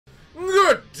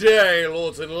day,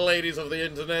 lords and ladies of the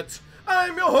internet.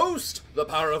 I'm your host, the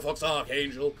Parafox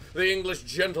Archangel, the English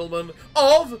gentleman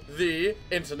of the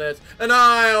internet, and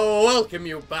I welcome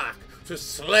you back to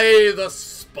Slay the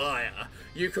Spire.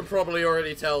 You can probably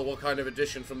already tell what kind of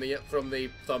edition from the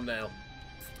thumbnail.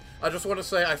 I just want to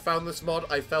say I found this mod,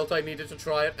 I felt I needed to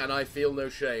try it, and I feel no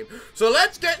shame. So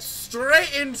let's get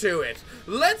straight into it.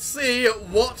 Let's see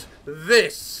what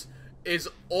this is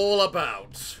all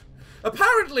about.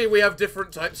 Apparently we have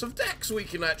different types of decks we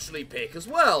can actually pick as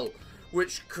well,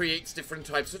 which creates different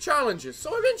types of challenges.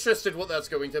 So I'm interested what that's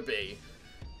going to be.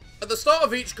 At the start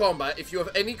of each combat, if you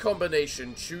have any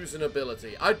combination, choose an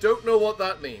ability. I don't know what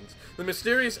that means. The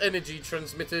mysterious energy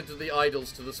transmitted to the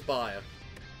idols to the spire.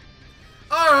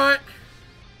 Alright.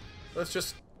 Let's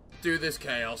just do this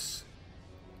chaos.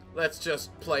 Let's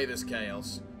just play this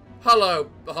chaos. Hello,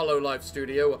 the hololive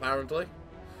studio, apparently.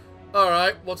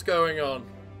 Alright, what's going on?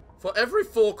 For every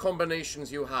 4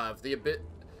 combinations you have, the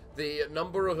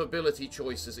number of ability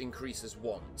choices increases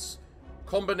once.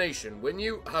 Combination. When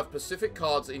you have specific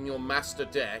cards in your master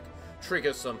deck,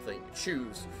 trigger something.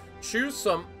 Choose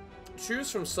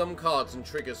from some cards and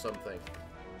trigger something.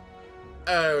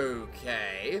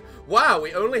 Okay. Wow,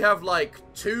 we only have like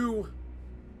 2...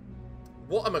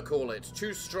 whatchamacallit?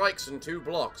 2 strikes and 2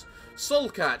 blocks. Soul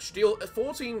Catch. Deal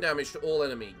 14 damage to all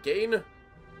enemy. Gain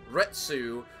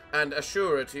Retsu and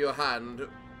Ashura to your hand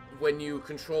when you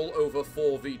control over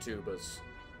 4 Vtubers.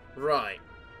 Right.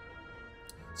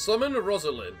 Summon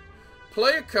Rosalind.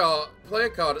 Play a card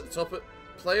at the top.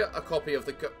 Play a copy of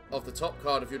the top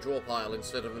card of your draw pile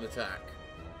instead of an attack.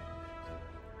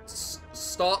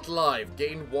 Start live.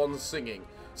 Gain 1 singing.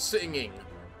 Singing.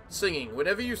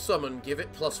 Whenever you summon, give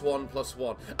it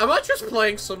 +1/+1. Am I just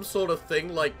playing some sort of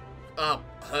thing like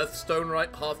Hearthstone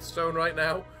right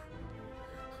now?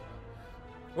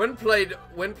 When played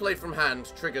from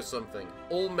hand, trigger something.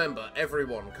 All member,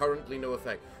 everyone, currently no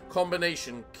effect.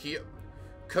 Combination,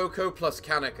 Coco plus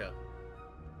Kanika.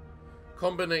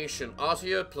 Combination,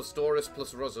 Artia plus Doris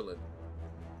plus Rosalind.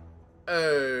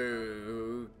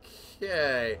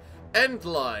 Okay. End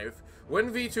live.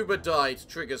 When VTuber died,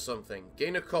 trigger something.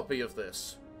 Gain a copy of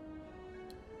this.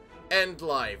 End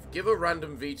live. Give a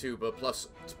random VTuber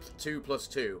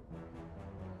 +2/+2.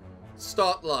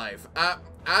 Start live. Add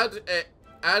a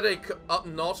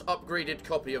not upgraded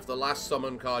copy of the last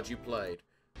summon card you played.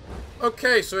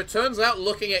 Okay, so it turns out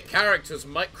looking at characters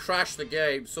might crash the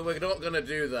game, so we're not going to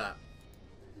do that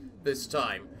this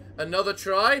time. Another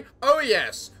try? Oh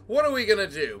yes! What are we going to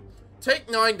do? Take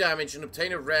 9 damage and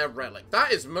obtain a rare relic.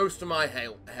 That is most of my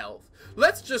health.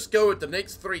 Let's just go with the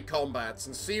next 3 combats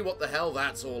and see what the hell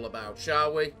that's all about,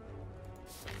 shall we?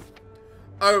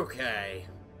 Okay.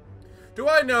 Do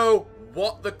I know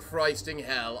what the Christing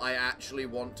hell I actually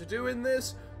want to do in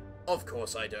this? Of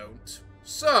course I don't.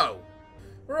 So,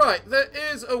 right, there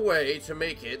is a way to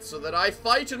make it so that I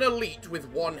fight an elite with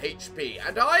 1 HP,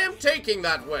 and I am taking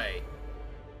that way.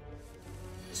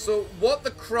 So, what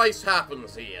the Christ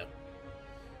happens here?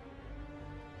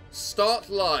 Start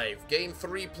live. Gain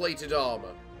 3 plated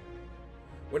armor.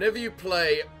 Whenever you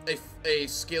play a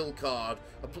skill card...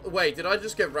 wait, did I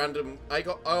just get random... I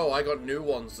got new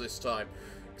ones this time.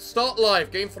 Start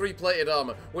live. Gain 3 plated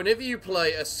armor. Whenever you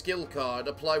play a skill card,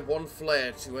 apply 1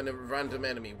 flare to a random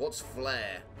enemy. What's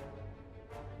flare?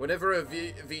 Whenever a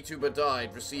VTuber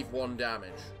died, receive 1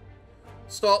 damage.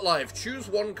 Start live. Choose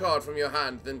 1 card from your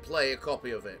hand, then play a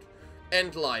copy of it.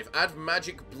 End live. Add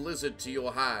Magic Blizzard to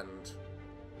your hand.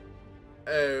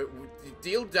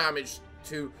 Deal damage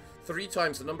to 3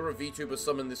 times the number of VTubers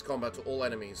summoned this combat to all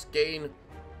enemies. Gain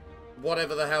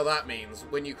whatever the hell that means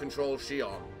when you control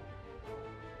Shion.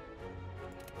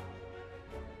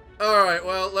 Alright,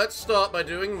 well, let's start by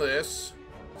doing this.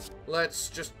 Let's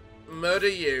just murder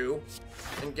you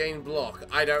and gain block.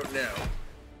 I don't know.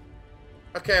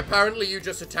 Okay, apparently you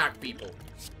just attack people.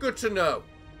 Good to know.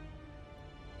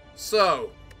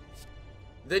 So,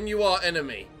 then you are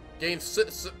enemy. Gain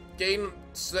 6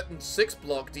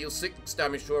 block, deal 6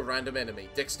 damage to a random enemy.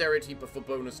 Dexterity for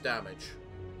bonus damage.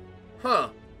 Huh.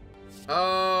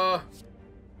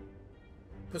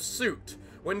 Pursuit.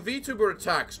 When VTuber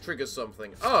attacks, trigger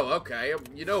something. Oh, okay.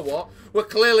 You know what? We're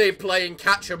clearly playing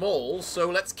catch 'em all, so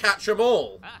let's catch 'em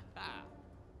all.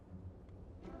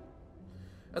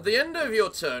 At the end of your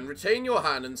turn, retain your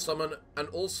hand and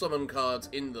all summon cards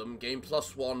in them gain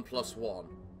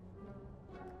 +1/+1.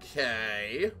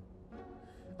 Okay.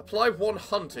 Apply 1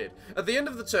 hunted. At the end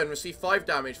of the turn, receive 5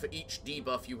 damage for each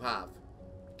debuff you have.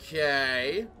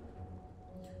 Okay.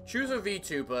 Choose a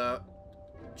VTuber.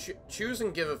 Choose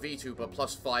and give a VTuber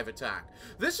 +5 attack.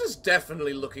 This is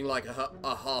definitely looking like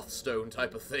a Hearthstone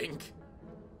type of thing.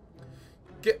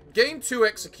 Gain 2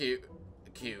 execute.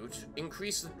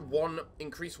 Increase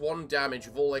one damage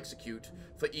of all execute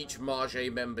for each Mage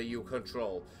member you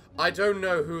control. I don't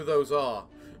know who those are.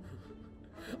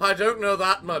 I don't know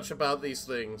that much about these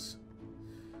things.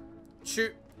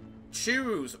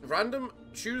 Choose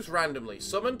randomly.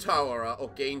 Summon Tower or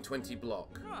gain 20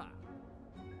 block.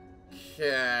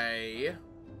 Okay.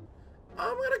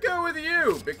 I'm gonna go with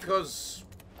you because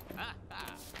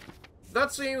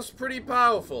that seems pretty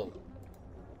powerful.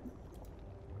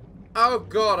 Oh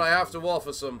god, I have to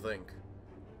offer something.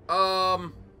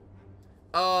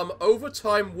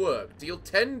 Overtime work. Deal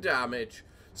 10 damage,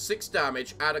 6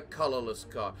 damage, add a colorless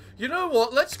card. You know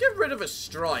what? Let's get rid of a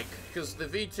strike, because the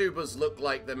VTubers look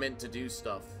like they're meant to do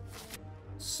stuff.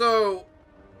 So.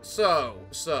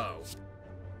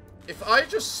 If I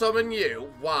just summon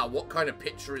you, wow, what kind of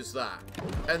picture is that?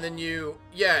 And then you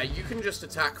can just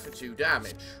attack for 2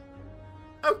 damage.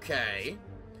 Okay.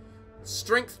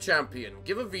 Strength Champion.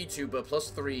 Give a VTuber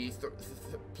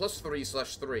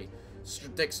 +3/3.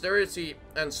 Dexterity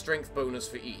and strength bonus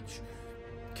for each.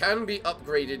 Can be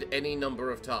upgraded any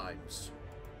number of times.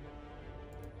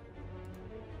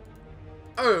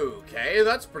 Okay,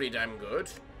 that's pretty damn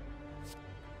good.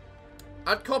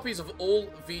 Add copies of all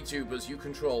VTubers you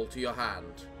control to your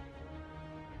hand.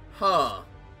 Huh.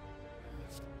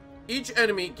 Each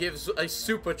enemy gives a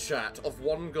super chat of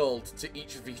 1 gold to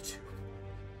each VTuber.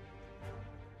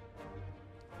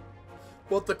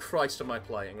 What the Christ am I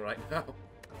playing right now?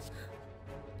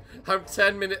 I'm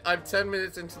 10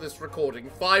 minutes into this recording,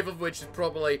 5 of which is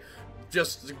probably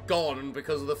just gone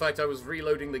because of the fact I was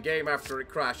reloading the game after it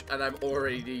crashed, and I'm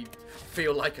already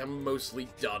feel like I'm mostly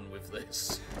done with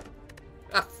this.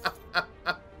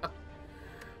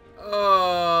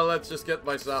 Oh, let's just get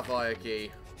my Sapphire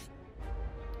Key.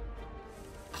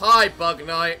 Hi, Bug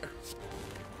Knight.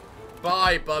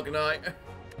 Bye, Bug Knight.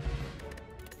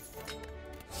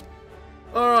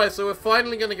 Alright, so we're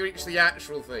finally going to reach the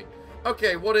actual thing.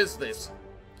 Okay, what is this?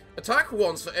 Attack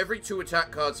once for every 2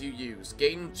 attack cards you use.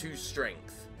 Gain 2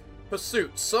 strength.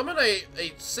 Pursuit. Summon a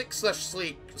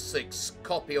 6/6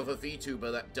 copy of a VTuber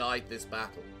that died this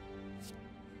battle.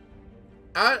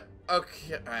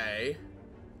 Okay.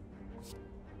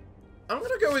 I'm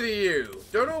gonna go with you.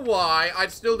 Don't know why. I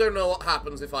still don't know what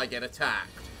happens if I get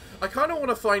attacked. I kind of want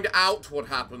to find out what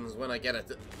happens when I get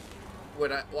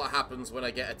what happens when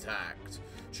I get attacked.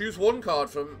 Choose one card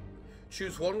from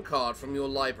your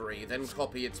library, then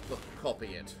copy it.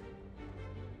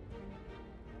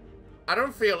 I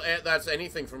don't feel that's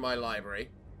anything from my library,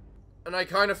 and I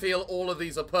kind of feel all of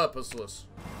these are purposeless.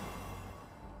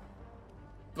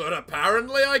 But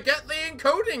apparently I get the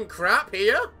encoding crap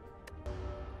here.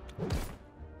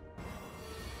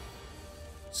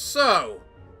 So,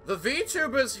 the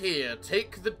VTubers here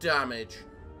take the damage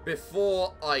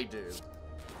before I do.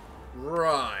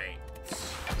 Right.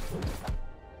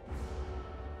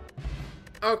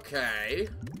 Okay.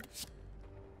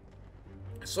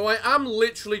 So I am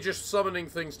literally just summoning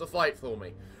things to fight for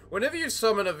me. Whenever you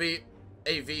summon a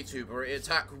VTuber, it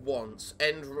attack once.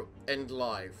 End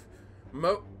live.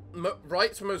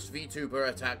 Right to most VTuber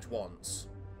attacked once.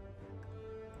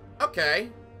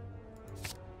 Okay.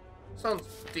 Sounds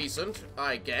decent,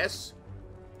 I guess.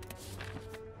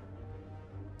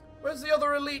 Where's the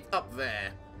other elite? Up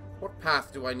there. What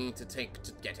path do I need to take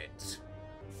to get it?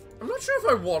 I'm not sure if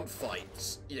I want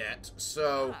fights yet,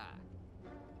 so...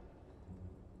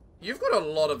 You've got a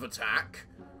lot of attack.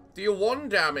 Deal 1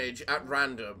 damage at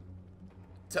random.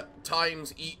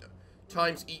 Times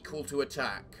equal to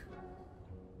attack.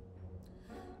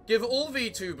 Give all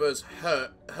VTubers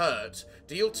hurt.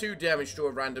 Deal 2 damage to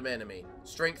a random enemy.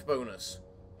 Strength bonus.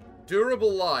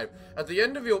 Durable live. At the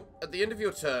end of your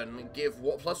turn, give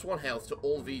 +1 health to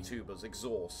all VTubers.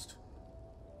 Exhaust.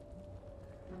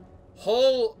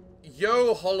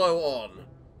 Hollow on.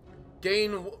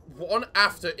 Gain 1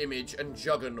 after image and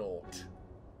juggernaut.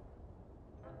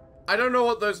 I don't know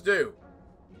what those do.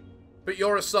 But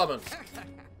you're a summon.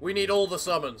 We need all the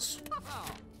summons.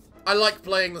 I like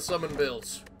playing the summon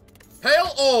builds.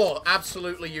 Hail Ore!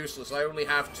 Absolutely useless. I only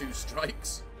have 2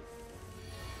 strikes.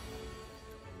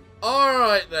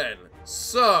 Alright then.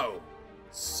 So.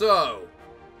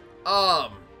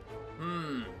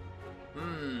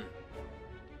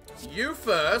 You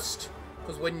first,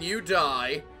 because when you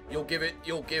die, you'll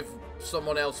give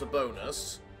someone else a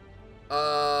bonus.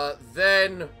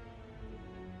 Then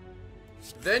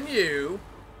you.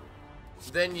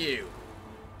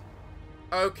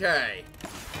 Okay.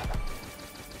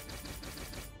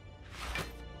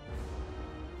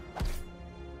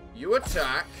 You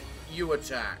attack.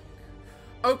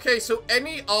 Okay, so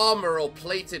any armor or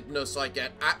platedness I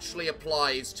get actually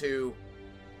applies to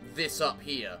this up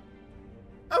here.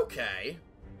 Okay.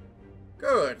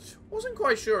 Good. Wasn't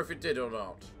quite sure if it did or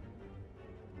not.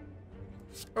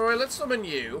 Alright, let's summon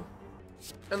you.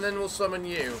 And then we'll summon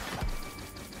you.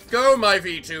 Go, my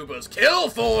Vtubers! Kill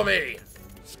for me!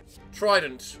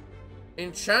 Trident.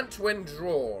 Enchant when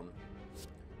drawn.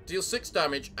 Deal 6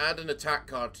 damage, add an attack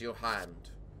card to your hand.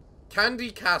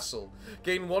 Candy Castle.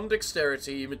 Gain 1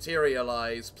 dexterity,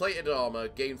 materialize, plated armor,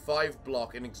 gain 5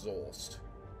 block, and exhaust.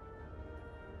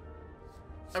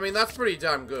 I mean, that's pretty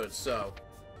damn good, so...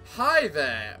 Hi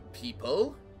there,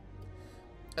 people.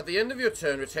 At the end of your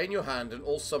turn, retain your hand and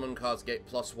all summon cards get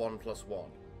 +1/+1.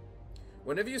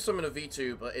 Whenever you summon a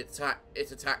VTuber,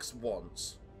 it attacks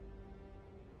once.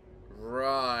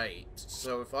 Right.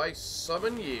 So if I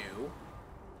summon you,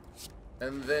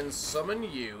 and then summon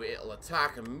you, it'll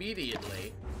attack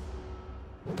immediately.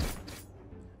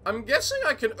 I'm guessing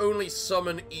I can only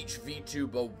summon each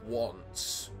VTuber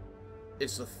once,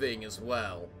 is the thing as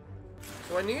well.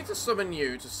 So I need to summon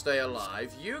you to stay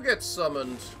alive. You get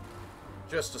summoned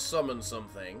just to summon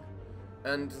something.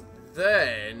 And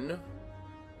then...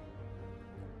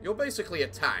 you're basically a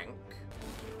tank.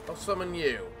 I'll summon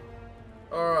you.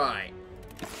 Alright.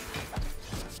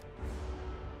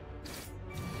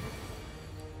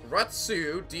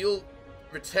 Ratsu, deal,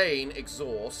 retain,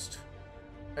 exhaust.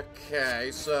 Okay,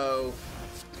 so...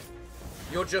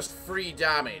 you're just free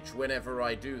damage whenever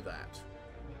I do that.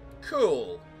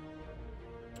 Cool.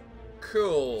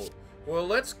 Cool. Well,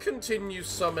 let's continue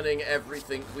summoning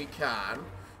everything we can,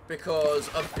 because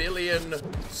a billion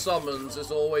summons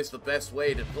is always the best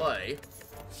way to play.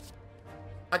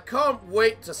 I can't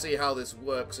wait to see how this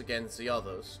works against the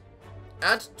others.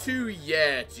 Add 2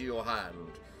 yeah to your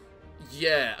hand.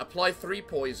 Yeah, apply 3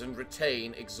 poison,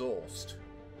 retain, exhaust.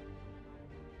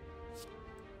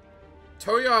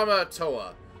 Toyama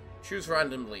Toa. Choose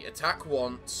randomly. Attack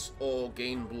once or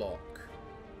gain block.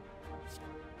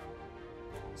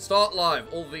 Start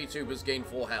live. All VTubers gain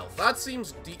 4 health. That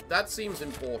seems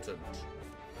important.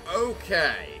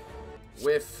 Okay.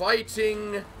 We're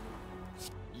fighting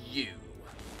you.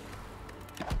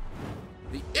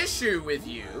 The issue with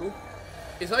you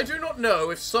is I do not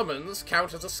know if summons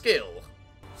count as a skill.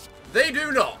 They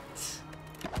do not.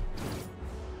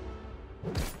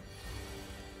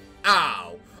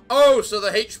 Ow. Oh, so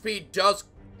the HP does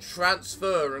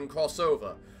transfer and cross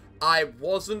over. I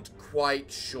wasn't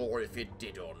quite sure if it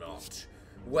did or not.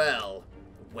 Well,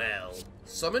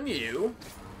 summon you,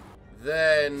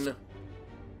 then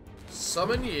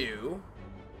summon you,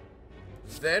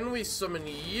 then we summon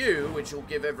you, which will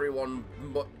give everyone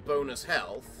bonus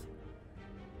health.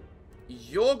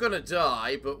 You're gonna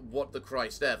die, but what the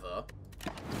Christ ever.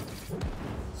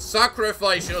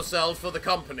 Sacrifice yourself for the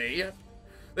company.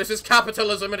 This is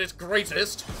capitalism at its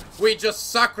greatest. We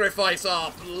just sacrifice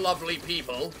our lovely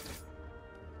people.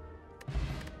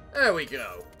 There we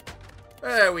go.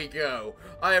 There we go.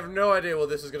 I have no idea what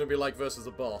this is going to be like versus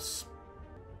a boss.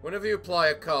 Whenever you apply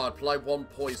a card, apply 1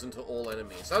 poison to all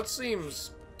enemies. That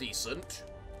seems decent.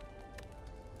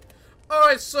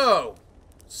 Alright, so,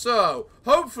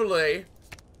 hopefully,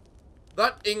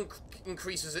 that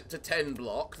increases it to 10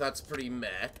 block. That's pretty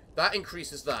meh. That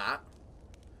increases that.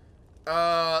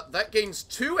 That gains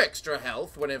 2 extra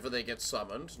health whenever they get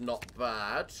summoned. Not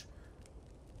bad.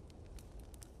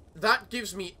 That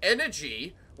gives me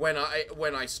energy when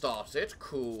I start it.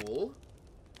 Cool.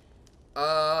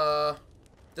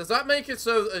 Does that make it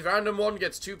so that a random one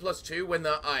gets 2+2 when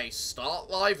I start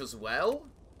live as well?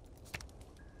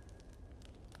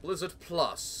 Blizzard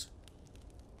Plus.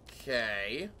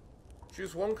 Okay.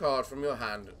 Choose 1 card from your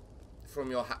hand.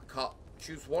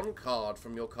 Choose 1 card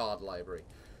from your card library.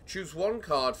 Choose 1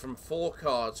 card from 4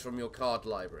 cards from your card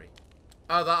library.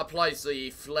 Oh, that applies the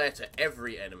flare to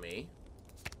every enemy.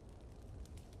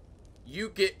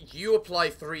 You apply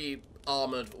 3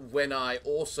 armored when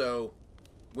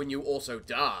you also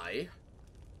die.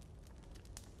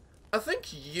 I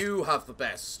think you have the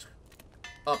best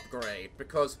upgrade,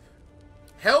 because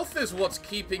health is what's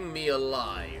keeping me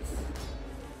alive.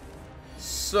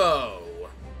 So,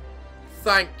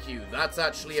 thank you. That's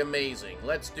actually amazing.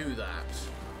 Let's do that.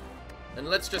 And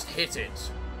let's just hit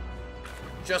it.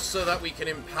 Just so that we can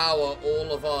empower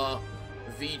all of our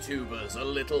VTubers a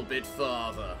little bit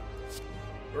farther.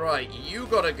 Right, you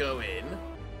gotta go in.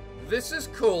 This is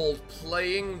called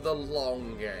playing the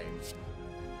long game.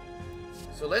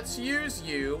 So let's use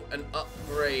you and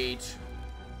upgrade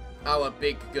our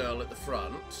big girl at the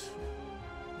front.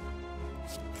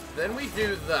 Then we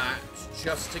do that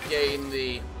just to gain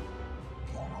the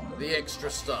extra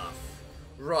stuff.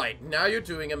 Right, now you're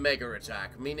doing a mega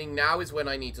attack, meaning now is when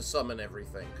I need to summon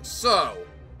everything. So,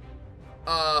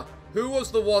 Who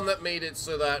was the one that made it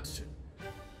so that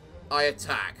I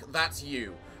attack? That's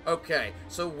you. Okay,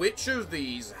 so which of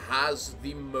these has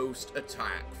the most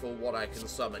attack for what I can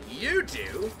summon? You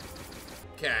do.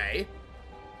 Okay.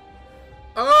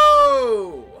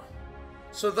 Oh!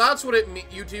 So that's what it means.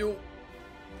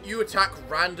 You attack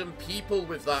random people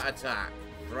with that attack.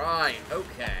 Right,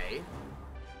 okay.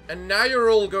 And now you're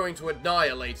all going to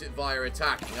annihilate it via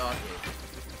attacking, aren't you?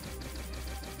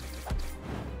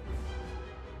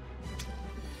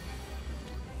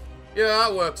 Yeah,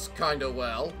 that works kinda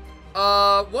well.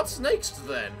 What's next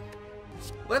then?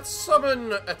 Let's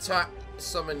summon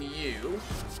you.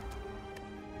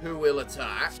 Who will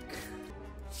attack?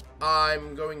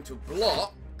 I'm going to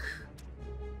block.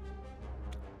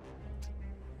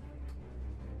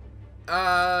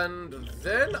 And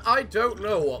then I don't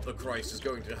know what the Christ is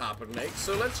going to happen next,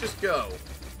 so let's just go.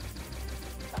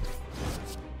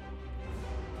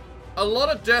 A lot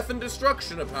of death and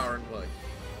destruction, apparently.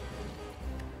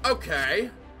 Okay.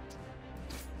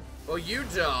 Well, you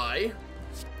die.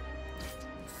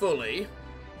 Fully.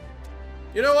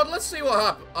 You know what? Let's see what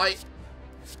happens.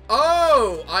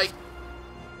 Oh! I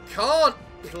can't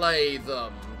play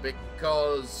them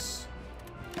because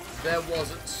there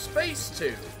wasn't space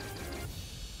to.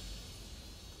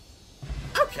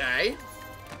 Okay.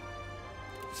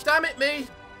 Damn it, me.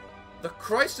 The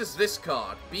Christ is this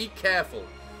card. Be careful.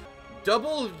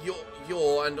 Double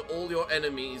your and all your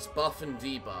enemies' buff and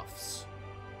debuffs.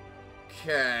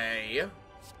 Okay.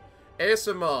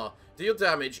 ASMR. Deal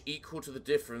damage equal to the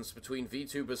difference between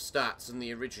Vtubers' stats and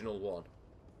the original one.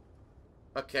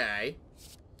 Okay.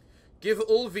 Give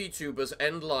all Vtubers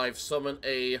end life summon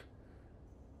a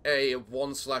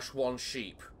 1/1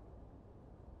 sheep.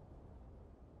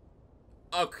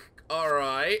 Okay,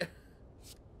 alright.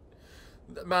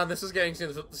 Man, this is getting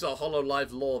into a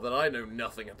hololive lore that I know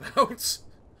nothing about.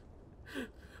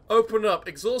 Open up.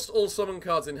 Exhaust all summon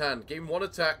cards in hand. Gain one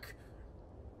attack.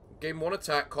 Gain one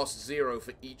attack, costs 0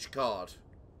 for each card.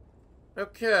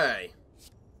 Okay.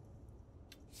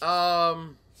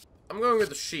 I'm going with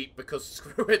the sheep because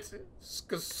screw it.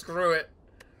 Because screw it.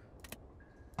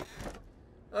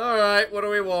 Alright, what do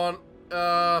we want?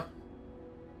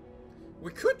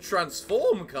 We could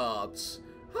transform cards.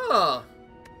 Huh.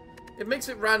 It makes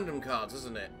it random cards,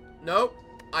 isn't it? Nope.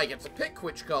 I get to pick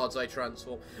which cards I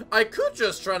transform. I could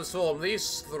just transform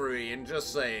these 3 and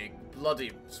just say,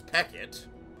 bloody peck it.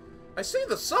 I see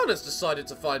the sun has decided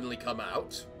to finally come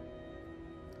out.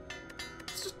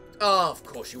 Ah, of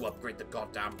course you upgrade the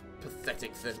goddamn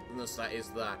pathetic thinness that is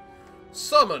that.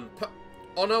 Summon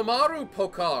Onomaru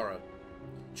Pokara.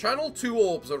 Channel 2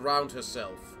 orbs around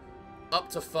herself. Up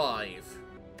to 5.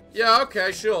 Yeah,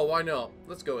 okay, sure, why not?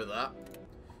 Let's go with that.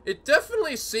 It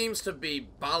definitely seems to be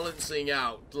balancing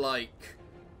out, like,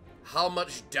 how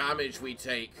much damage we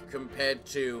take compared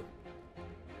to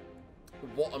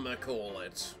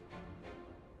whatchamacallit.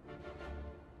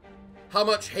 How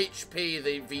much HP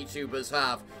the VTubers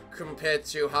have compared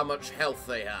to how much health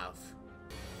they have.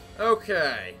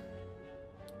 Okay.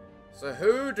 So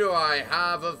who do I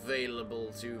have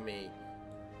available to me?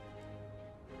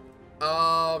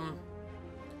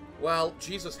 Well,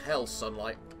 Jesus hell,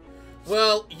 Sunlight.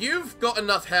 Well, you've got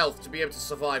enough health to be able to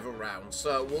survive a round,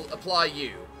 so we'll apply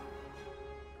you.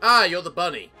 Ah, you're the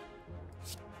bunny.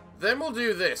 Then we'll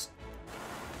do this.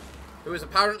 Who is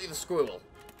apparently the squirrel.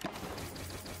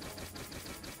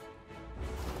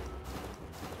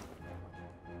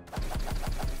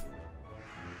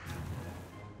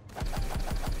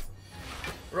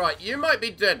 Right, you might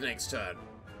be dead next turn.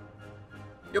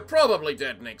 You're probably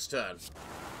dead next turn.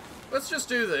 Let's just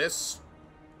do this.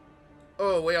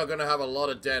 Oh, we are going to have a lot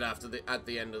of dead at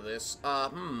the end of this.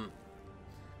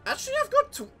 Actually, I've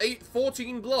got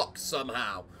 14 blocks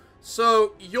somehow.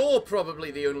 So, you're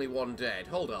probably the only one dead.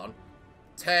 Hold on.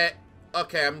 Okay,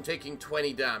 I'm taking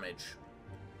 20 damage.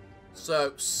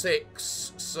 So,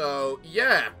 6. So,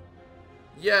 yeah.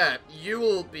 Yeah, you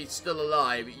will be still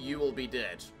alive. You will be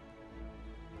dead.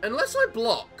 Unless I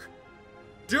block.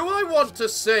 Do I want to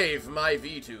save my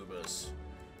VTubers?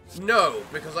 No,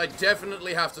 because I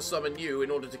definitely have to summon you in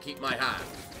order to keep my hand.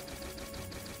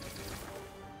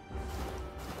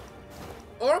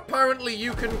 Or apparently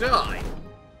you can die.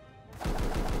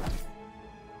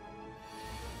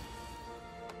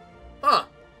 Huh.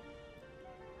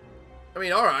 I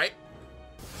mean, alright.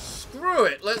 Screw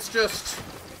it, let's just...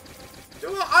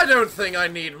 I don't think I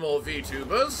need more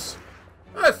VTubers.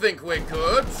 I think we're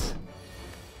good.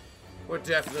 We're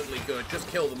definitely good. Just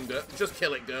kill them, just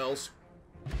kill it, girls.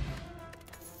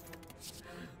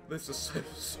 This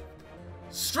is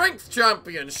Strength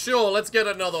champion, sure, let's get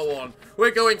another one.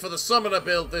 We're going for the summoner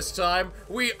build this time.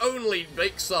 We only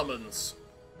make summons.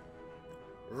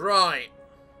 Right.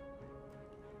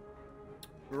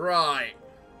 Right.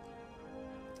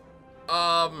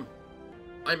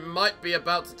 I might be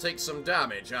about to take some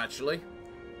damage, actually.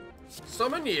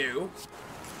 Summon you.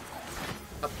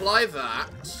 Apply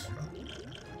that.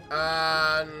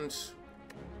 And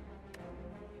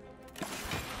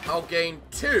I'll gain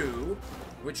 2,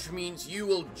 which means you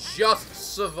will just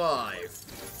survive.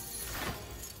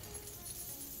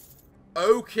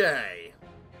 Okay.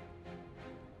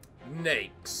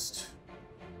 Next.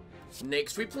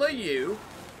 Next we play you.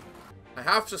 I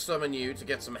have to summon you to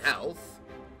get some health.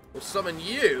 We'll summon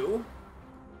you.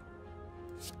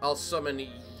 I'll summon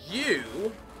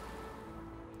you.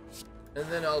 And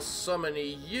then I'll summon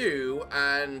you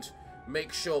and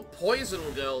make sure Poison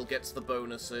Girl gets the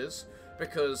bonuses,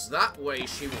 because that way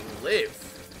she will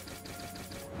live.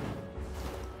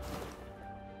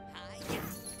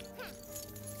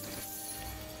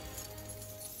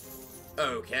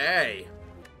 Okay.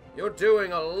 You're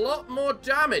doing a lot more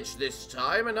damage this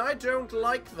time, and I don't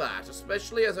like that,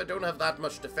 especially as I don't have that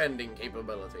much defending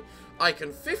capability. I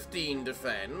can 15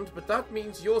 defend, but that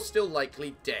means you're still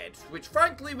likely dead, which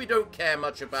frankly we don't care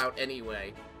much about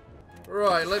anyway.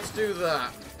 Right, let's do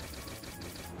that.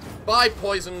 Bye,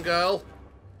 Poison Girl.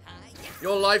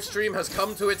 Your live stream has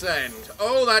come to its end.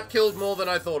 Oh, that killed more than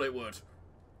I thought it would.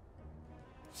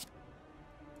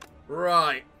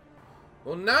 Right.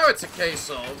 Well, now it's a case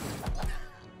of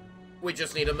we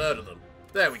just need to murder them.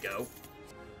 There we go.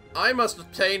 I must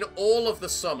obtain all of the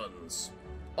summons.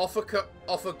 Offer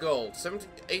gold.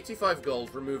 85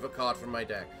 gold, remove a card from my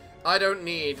deck. I don't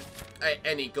need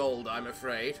any gold, I'm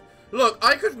afraid. Look,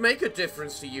 I could make a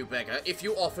difference to you, beggar, if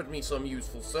you offered me some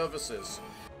useful services.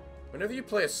 Whenever you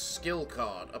play a skill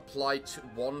card, apply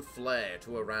 1 flare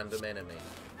to a random enemy.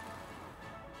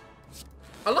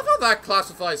 I love how that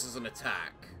classifies as an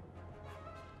attack.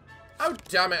 Oh,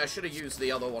 damn it, I should have used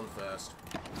the other one first.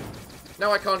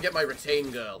 Now I can't get my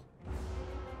retain girl.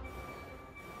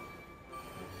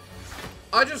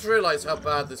 I just realized how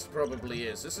bad this probably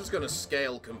is. This is going to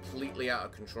scale completely out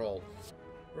of control.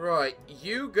 Right,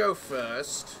 you go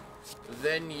first,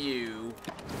 then you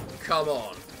come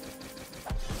on.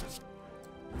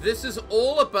 This is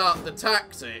all about the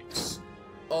tactics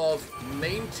of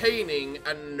maintaining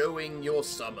and knowing your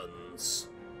summons.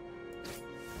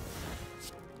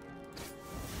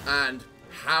 And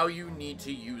how you need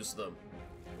to use them.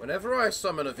 Whenever I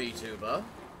summon a VTuber,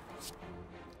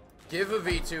 give a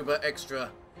VTuber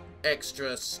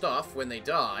extra stuff when they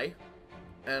die,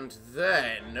 and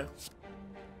then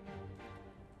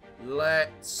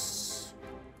let's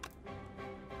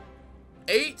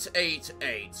 8, 8,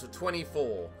 8, so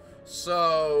 24.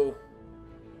 So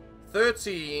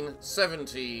 13,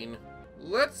 17.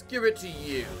 Let's give it to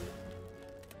you.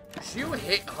 You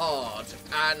hit hard,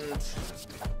 and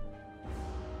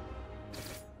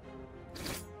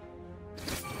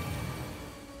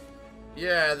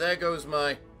yeah, there goes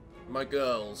my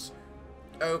girls.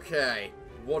 Okay,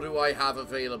 what do I have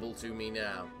available to me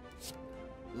now?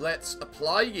 Let's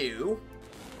apply you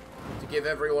to give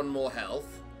everyone more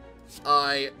health.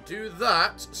 I do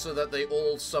that so that they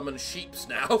all summon sheeps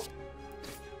now.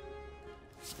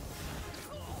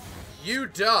 You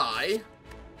die.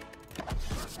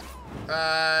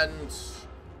 And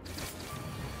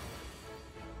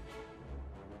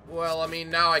well, I mean,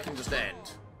 now I can just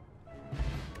end.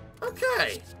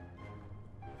 Okay.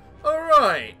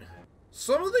 Alright.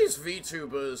 Some of these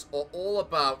VTubers are all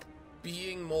about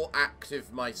being more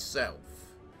active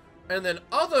myself. And then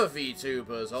other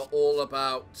VTubers are all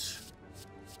about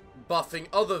buffing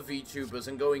other VTubers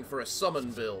and going for a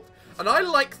summon build. And I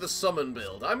like the summon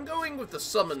build. I'm going with the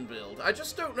summon build. I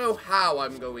just don't know how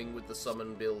I'm going with the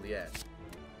summon build yet.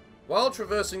 While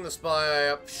traversing the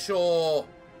spire, sure.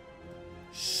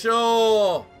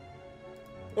 Sure.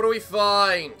 What do we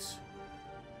find?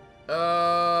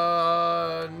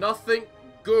 Nothing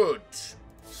good.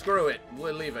 Screw it.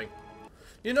 We're leaving.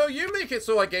 You know, you make it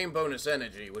so I gain bonus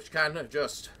energy, which kind of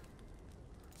just...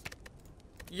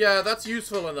 yeah, that's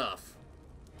useful enough.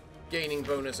 Gaining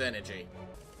bonus energy.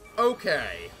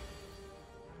 Okay.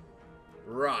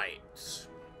 Right.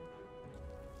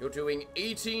 You're doing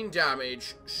 18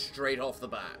 damage straight off the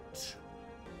bat.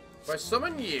 If I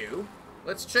summon you,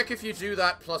 let's check if you do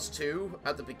that +2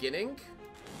 at the beginning.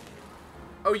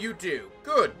 Oh, you do.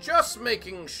 Good. Just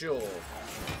making sure.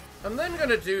 I'm then going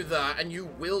to do that, and you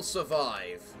will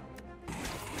survive.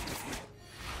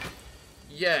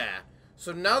 Yeah.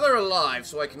 So now they're alive,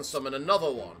 so I can summon another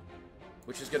one.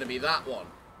 Which is going to be that one.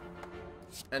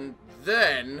 And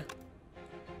then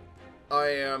I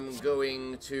am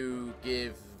going to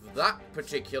give that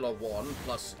particular one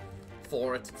plus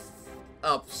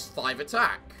 5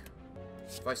 attack.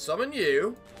 If I summon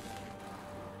you,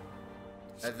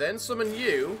 and then summon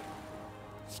you,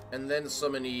 and then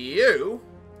summon you,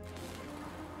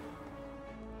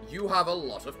 you have a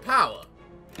lot of power.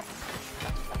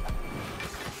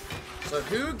 So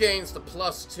who gains the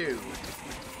 +2?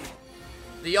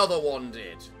 The other one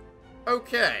did.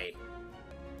 Okay.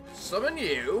 Summon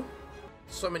you.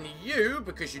 Summon you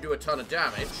because you do a ton of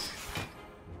damage.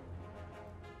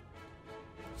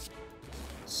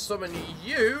 Summon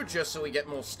you just so we get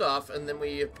more stuff, and then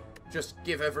we just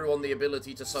give everyone the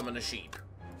ability to summon a sheep.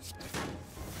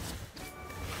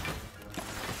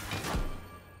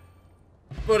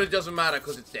 But it doesn't matter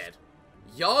because it's dead.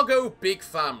 Yargo Big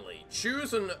Family.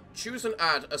 Choose and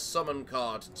add a summon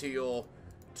card to your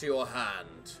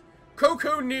hand.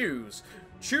 Coco News.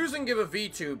 Choose and give a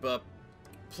VTuber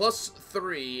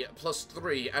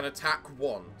 +3/+3 and attack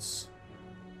once.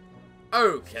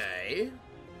 Okay.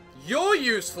 You're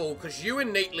useful because you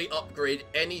innately upgrade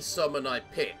any summon I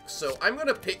pick. So I'm going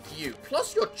to pick you.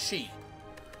 Plus you're cheap.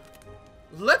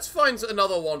 Let's find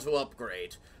another one to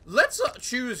upgrade. Let's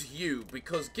choose you,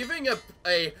 because giving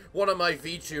one of my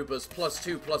VTubers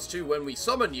 +2/+2 when we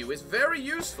summon you is very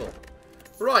useful.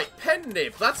 Right, Pen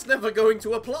Nib. That's never going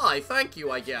to apply. Thank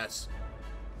you, I guess.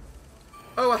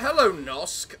 Oh, hello,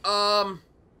 Nosk.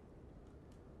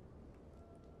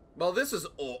 Well, this is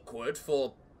awkward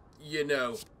for, you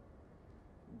know,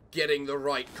 getting the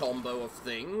right combo of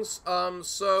things.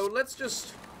 So let's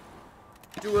just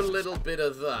do a little bit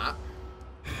of that.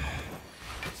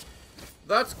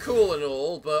 That's cool and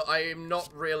all, but I am not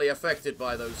really affected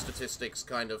by those statistics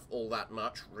kind of all that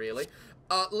much, really.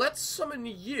 Let's summon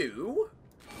you,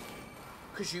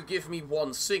 because you give me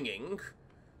 1 singing,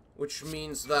 which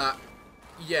means that,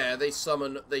 yeah, they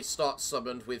start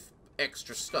summoned with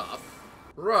extra stuff.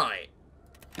 Right.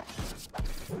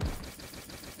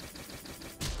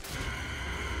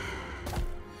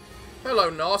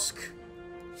 Hello, Nosk.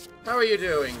 How are you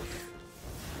doing?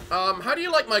 How do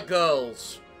you like my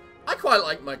girls? I quite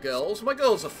like my girls. My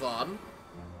girls are fun.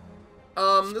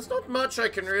 There's not much I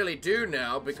can really do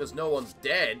now because no one's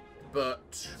dead,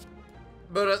 but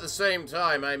at the same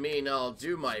time, I mean, I'll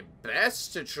do my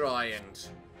best to try and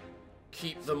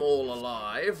keep them all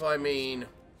alive. I mean,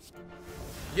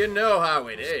 you know how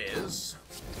it is.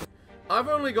 I've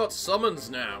only got summons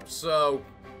now, so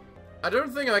I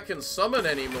don't think I can summon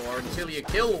anymore until you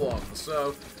kill one.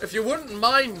 So, if you wouldn't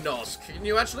mind, Nosk, can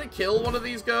you actually kill one of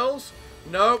these girls?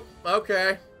 Nope.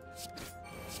 Okay.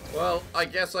 Well, I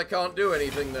guess I can't do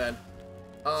anything then.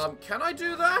 Can I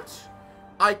do that?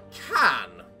 I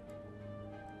can.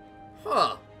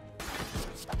 Huh.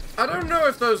 I don't know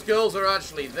if those girls are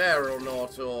actually there or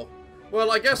not, or...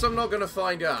 Well, I guess I'm not gonna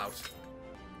find out.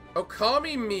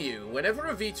 Okami Miyu. Whenever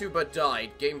a VTuber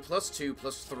died, gain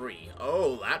 +2/+3.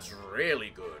 Oh, that's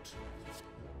really good.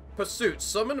 Pursuit.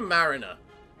 Summon Mariner.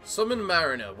 Summon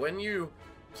Mariner. When you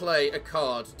play a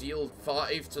card, deal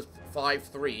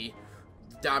 5/5/3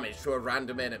 damage to a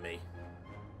random enemy.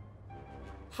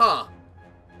 Huh.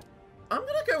 I'm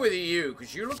gonna go with you,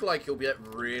 because you look like you'll get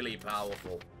really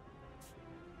powerful.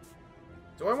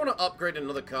 Do I want to upgrade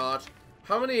another card?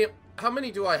 How many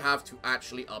do I have to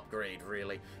actually upgrade,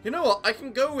 really? You know what? I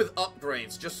can go with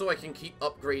upgrades, just so I can keep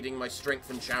upgrading my strength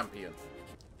and champion.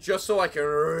 Just so I can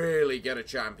really get a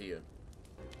champion.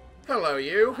 Hello,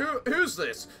 you. Who's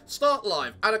this? Start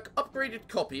live. Add an upgraded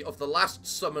copy of the last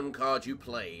summon card you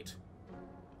played.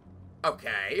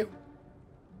 Okay.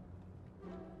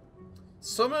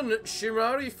 Summon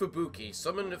Shimari Fubuki.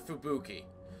 Summon Fubuki.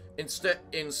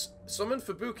 Summon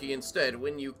Fubuki instead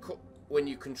when you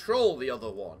control the other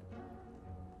one.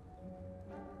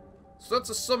 So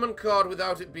that's a summon card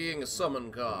without it being a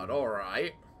summon card.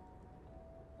 Alright.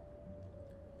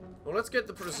 Well, let's get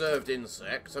the preserved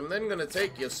insect. I'm then going to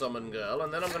take your summon girl,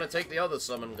 and then I'm going to take the other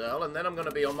summon girl, and then I'm going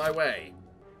to be on my way.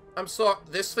 I'm sorry,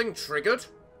 this thing triggered?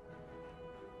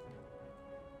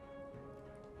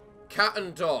 Cat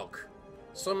and dog.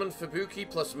 Summon Fubuki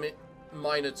plus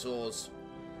Minotaurs.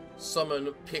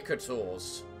 Summon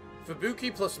Picators.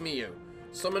 Fubuki plus Miyu.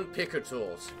 Summon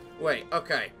Picators. Wait,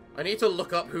 okay. I need to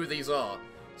look up who these are.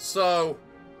 So...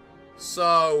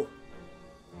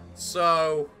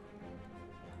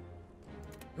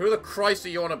 Who the Christ are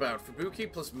you on about? Fubuki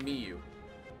plus Miyu.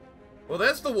 Well,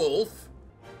 there's the wolf.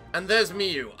 And there's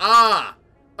Miyu. Ah!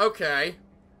 Okay.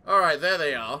 Alright, there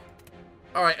they are.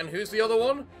 Alright, and who's the other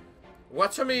one?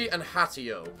 Watami and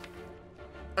Hatio.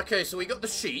 Okay, so we got the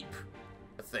sheep.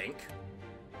 I think.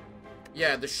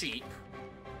 Yeah, the sheep.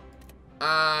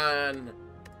 And...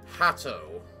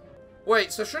 Hato.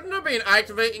 Wait, so shouldn't I have been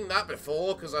activating that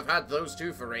before? Because I've had those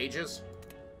two for ages.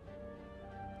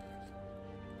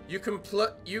 You can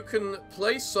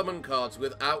play summon cards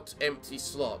without empty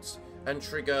slots and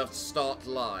trigger start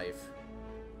live.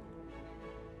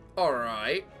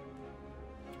 Alright.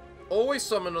 Always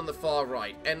summon on the far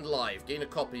right. End live. Gain a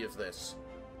copy of this.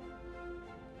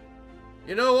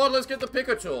 You know what? Let's get the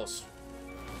Picotors.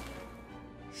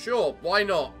 Sure, why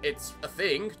not? It's a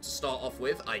thing to start off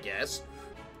with, I guess.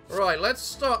 Right, let's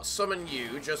start summon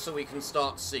you just so we can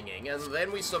start singing, and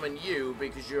then we summon you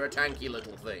because you're a tanky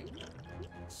little thing.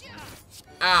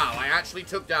 Ow, I actually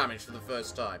took damage for the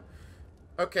first time.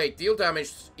 Okay, deal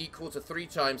damage equal to 3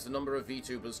 times the number of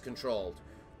Vtubers controlled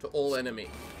to all enemy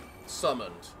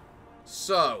summoned.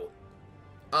 So,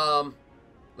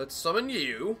 let's summon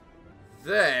you.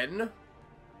 Then,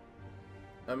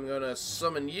 I'm gonna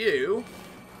summon you.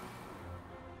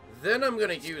 Then I'm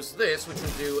gonna use this, which will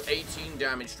do 18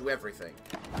 damage to everything.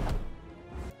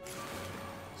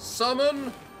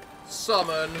 Summon,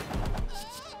 summon,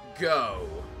 go.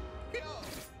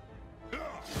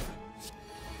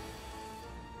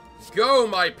 Go,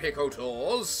 my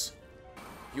Picotors!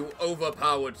 You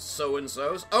overpowered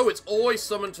so-and-sos. Oh, it's always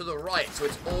summoned to the right, so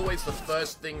it's always the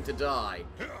first thing to die.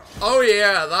 Oh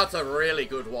yeah, that's a really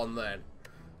good one then.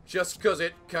 Just because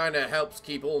it kind of helps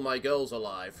keep all my girls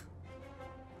alive.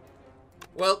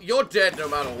 Well, you're dead no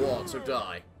matter what, so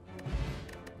die.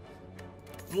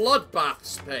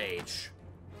 Bloodbaths page.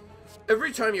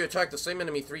 Every time you attack the same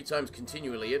enemy 3 times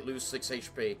continually, it loses 6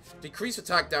 HP. Decrease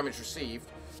attack damage received.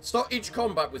 Start each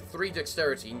combat with 3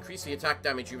 dexterity. Increase the attack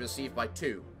damage you receive by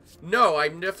 2. No,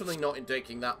 I'm definitely not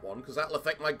taking that one, because that'll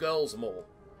affect my girls more.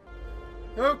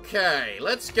 Okay,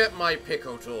 let's get my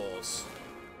Picotors.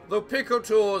 Though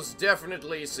Picotors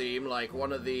definitely seem like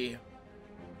one of the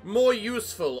more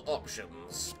useful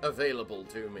options available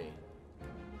to me.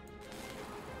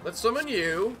 Let's summon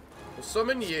you. We'll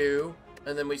summon you.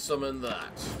 And then we summon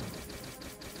that.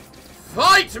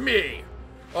 Fight me!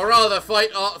 Or rather,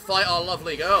 fight our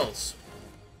lovely girls.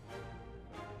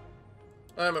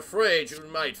 I'm afraid you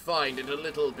might find it a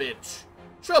little bit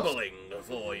troubling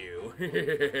for you.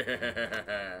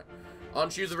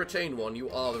 Aren't you the retained one?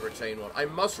 You are the retained one. I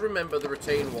must remember the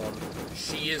retained one.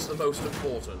 She is the most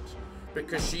important.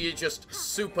 Because she just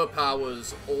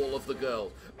superpowers all of the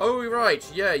girls. Oh, right.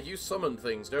 Yeah, you summon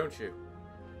things, don't you?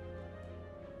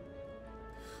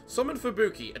 Summon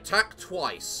Fubuki. Attack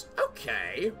twice.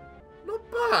 Okay. Not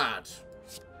bad.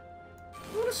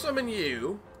 I'm going to summon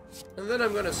you. And then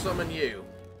I'm going to summon you.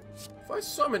 If I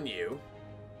summon you,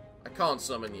 I can't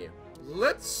summon you.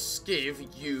 Let's give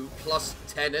you plus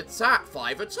 10 attack.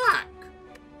 5 attack.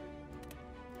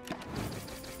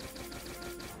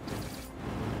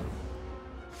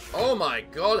 Oh my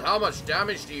god, how much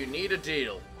damage do you need to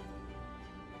deal?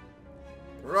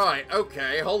 Right,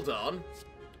 okay, hold on.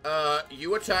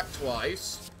 You attack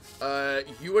twice.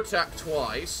 You attack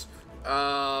twice.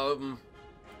 And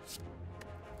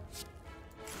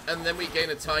then we gain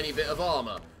a tiny bit of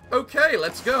armor. Okay,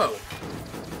 let's go.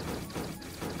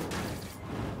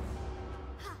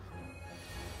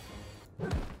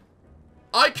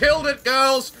 I killed it,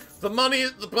 girls! The money,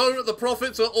 the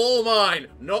profits are all mine.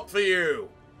 Not for you.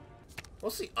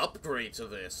 What's the upgrade to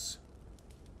this?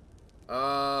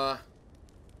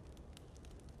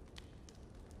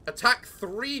 Attack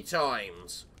 3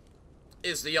 times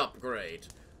is the upgrade.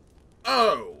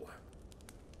 Oh.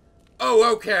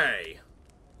 Oh, okay.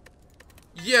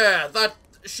 Yeah,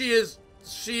 she is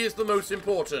the most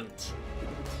important.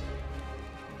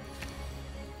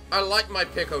 I like my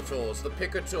Picotors. The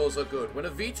Picotors are good. When a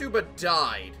VTuber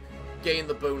died, gain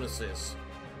the bonuses.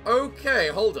 Okay,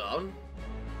 hold on.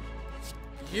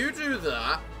 You do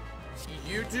that.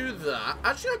 You do that.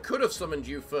 Actually, I could have summoned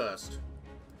you first.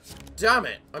 Damn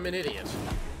it. I'm an idiot.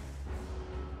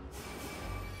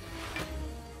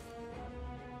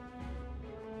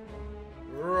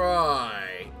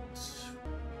 Right.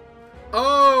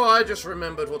 Oh, I just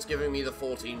remembered what's giving me the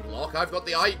 14 block. I've got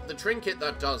the trinket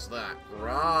that does that.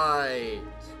 Right.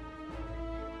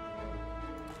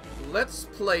 Let's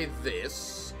play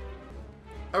this.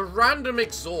 A random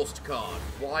exhaust card.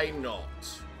 Why not?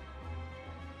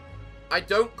 I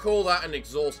don't call that an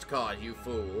exhaust card, you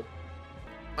fool.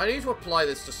 I need to apply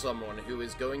this to someone who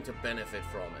is going to benefit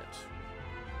from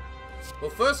it. Well,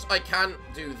 first I can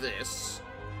do this.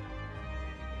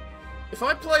 If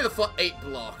I play the 8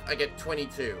 block, I get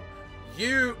 22.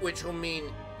 Which will mean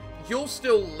you'll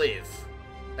still live,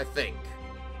 I think.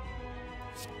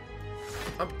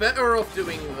 I'm better off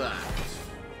doing that.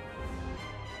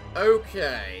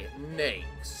 Okay,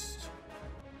 next.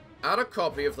 Add a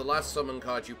copy of the last summon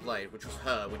card you played, which was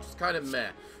her, which is kind of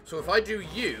meh. So if I do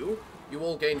you, you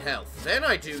all gain health. Then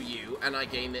I do you, and I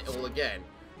gain it all again.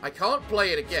 I can't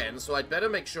play it again, so I'd better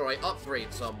make sure I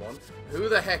upgrade someone. Who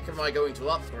the heck am I going to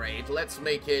upgrade? Let's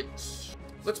make it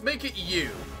you.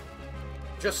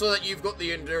 Just so that you've got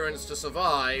the endurance to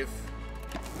survive.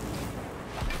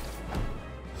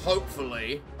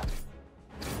 Hopefully.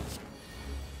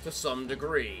 To some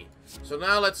degree. So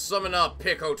now let's summon our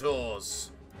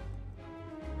Picotors.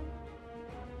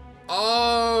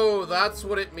 Oh, that's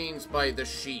what it means by the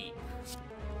sheep.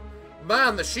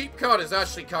 Man, the sheep card is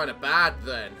actually kind of bad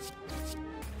then.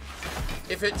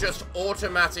 If it just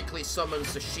automatically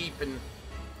summons the sheep and...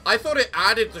 I thought it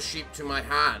added the sheep to my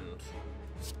hand.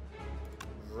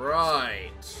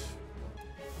 Right.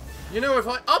 You know, if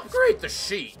I upgrade the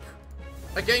sheep,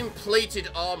 I gain plated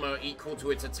armor equal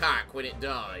to its attack when it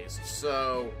dies.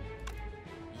 So...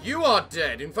 you are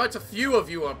dead. In fact, a few of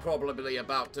you are probably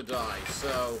about to die,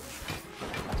 so...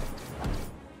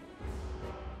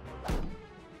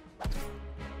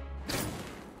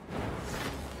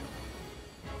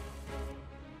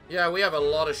 yeah, we have a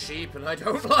lot of sheep, and I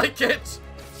don't like it.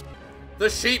 The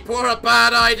sheep were a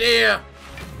bad idea.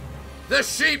 The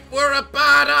sheep were a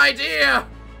bad idea.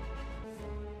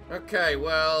 Okay,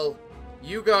 well,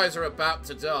 you guys are about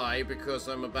to die because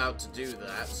I'm about to do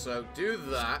that. So do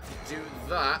that,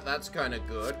 that's kind of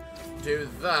good. Do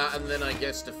that, and then I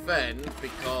guess defend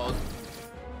because...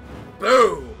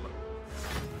 boom!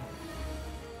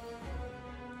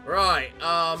 Right,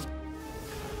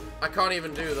 I can't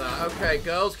even do that. Okay,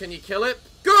 girls, can you kill it?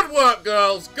 Good work,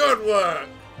 girls! Good work!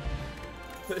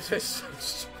 This is so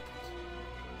stupid.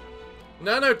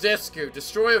 Nano Desku,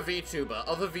 destroy a VTuber.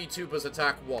 Other VTubers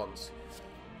attack once.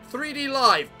 3D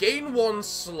Live, gain 1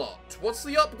 slot. What's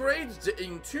the upgrade?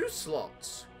 In 2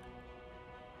 slots.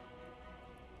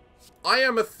 I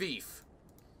am a thief.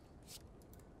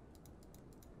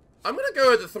 I'm gonna go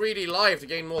with the 3D Live to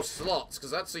gain more slots,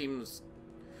 because that seems...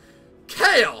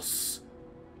 chaos!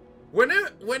 When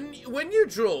you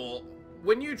draw,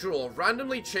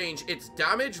 randomly change its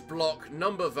damage, block,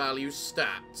 number value,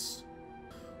 stats.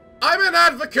 I'm an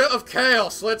advocate of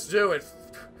chaos. Let's do it.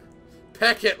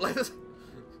 Peck it. Let's...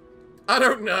 I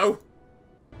don't know.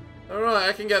 Alright,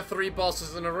 I can get 3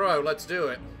 bosses in a row. Let's do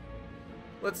it.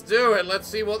 Let's do it. Let's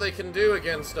see what they can do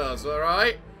against us,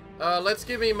 alright? Let's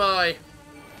give me my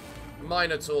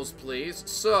Minotaurs, please.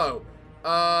 So,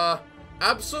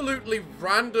 absolutely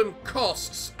random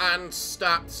costs and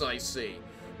stats, I see.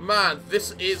 Man,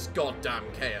 this is goddamn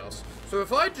chaos. So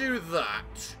if I do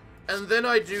that, and then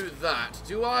I do that,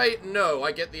 do I... no,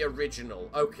 I get the original.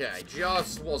 Okay,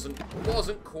 just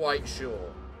wasn't quite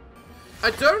sure. I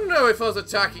don't know if us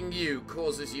attacking you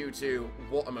causes you to...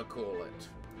 whatchamacallit.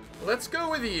 Let's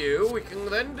go with you. We can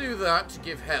then do that to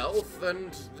give health,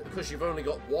 and... because you've only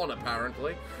got 1,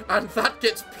 apparently. And that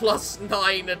gets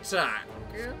 +9 attack.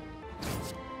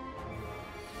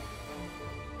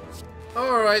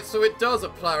 Alright, so it does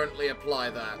apparently apply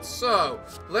that. So,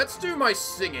 let's do my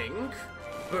singing.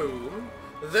 Boom.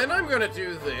 Then I'm gonna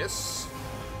do this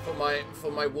for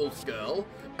my wolf girl.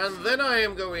 And then I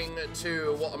am going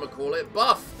to, whatchamacallit,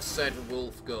 buff said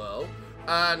wolf girl.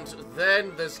 And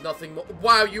then there's nothing more.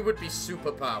 Wow, you would be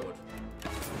super powered.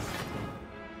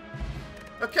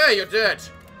 Okay, you're dead.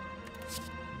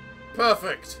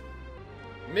 Perfect.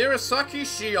 Mirasaki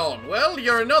Shion. Well,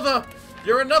 you're another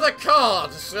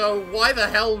card, so why the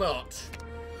hell not?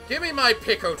 Give me my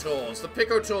Picotors. The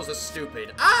Picotors are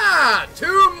stupid. Ah!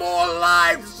 2 more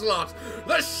live slots!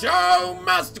 The show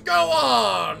must go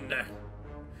on!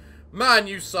 Man,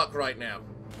 you suck right now.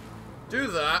 Do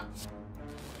that.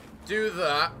 Do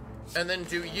that. And then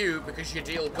do you, because you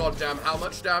deal goddamn how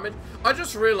much damage? I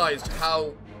just realized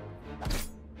how...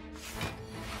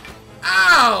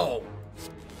 ow!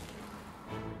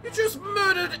 You just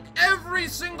murdered every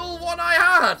single one I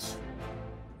had!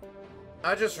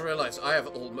 I just realized I have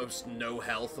almost no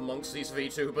health amongst these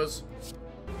VTubers.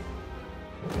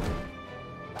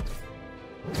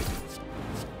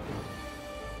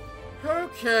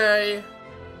 Okay.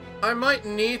 I might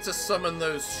need to summon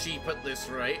those sheep at this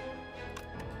rate.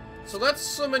 So let's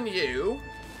summon you.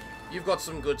 You've got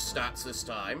some good stats this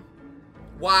time.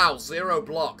 Wow, 0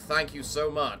 block. Thank you so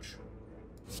much.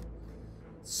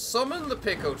 Summon the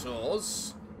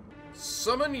Picotors.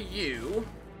 Summon you.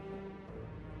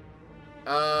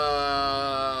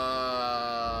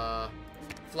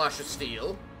 Flash of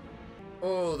Steel.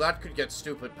 Oh, that could get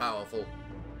stupid powerful.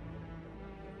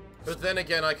 But then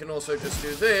again, I can also just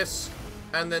do this,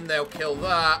 and then they'll kill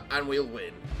that, and we'll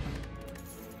win.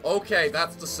 Okay,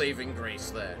 that's the saving grace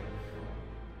there.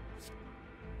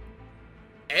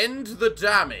 end the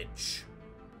damage.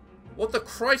 What the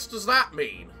Christ does that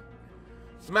mean?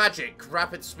 Magic,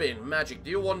 rapid spin, magic,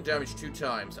 deal 1 damage 2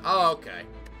 times. Oh, okay.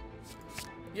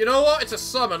 You know what? It's a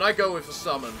summon. I go with the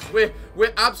summons.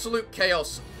 We're absolute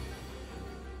chaos.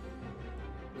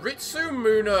 Ritsu,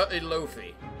 Muna,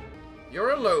 Ilofi.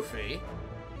 You're a Lofi.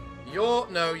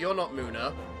 No, you're not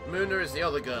Muna. Muna is the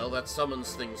other girl that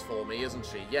summons things for me, isn't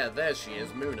she? Yeah, there she is,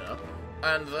 Muna.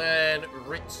 And then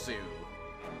Ritsu.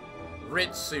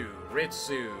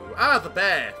 Ritsu. Ah, the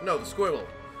bear. No, the squirrel.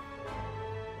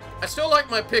 I still like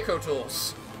my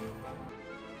Picotors.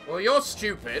 Well, you're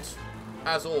stupid,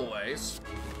 as always.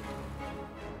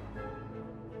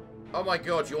 Oh my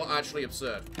god, you're actually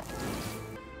absurd.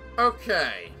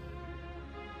 Okay.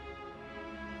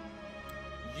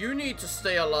 You need to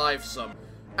stay alive some.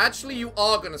 Actually, you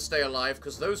are going to stay alive,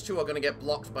 because those two are going to get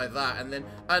blocked by that, and then,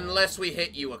 unless we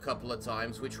hit you a couple of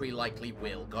times, which we likely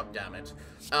will, god damn it.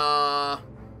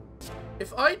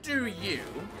 If I do you,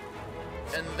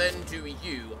 and then do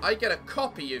you, I get a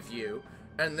copy of you,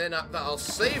 and then I'll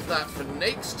save that for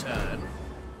Nake's turn.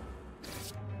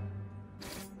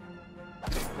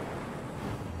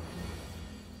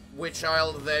 Which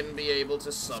I'll then be able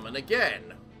to summon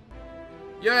again.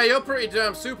 Yeah, you're pretty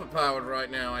damn superpowered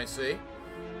right now, I see.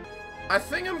 I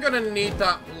think I'm gonna need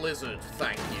that blizzard,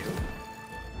 thank you.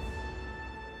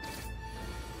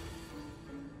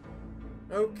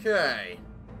 Okay.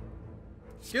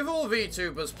 Give all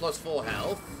VTubers +4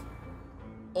 health.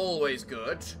 Always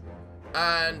good.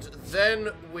 And then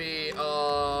we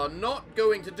are not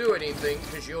going to do anything,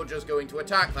 because you're just going to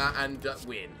attack that and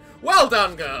win. Well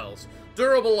done, girls!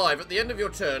 Durable life. At the end of your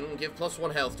turn, give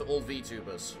 +1 health to all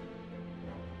VTubers.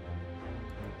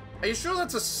 Are you sure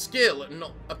that's a skill and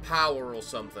not a power or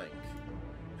something?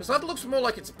 Because that looks more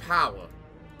like it's a power.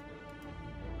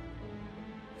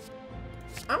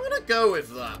 I'm gonna go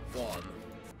with that one.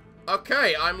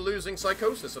 Okay, I'm losing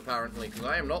psychosis apparently, because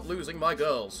I am not losing my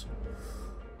girls.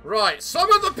 Right,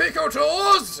 summon the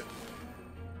Picotors!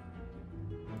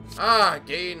 Ah,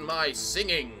 gain my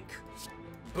singing.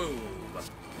 Boom.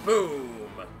 Boom.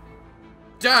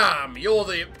 Damn, you're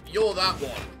that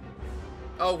one.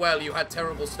 Oh well, you had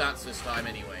terrible stats this time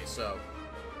anyway, so.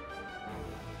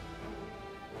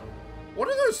 What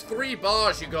are those 3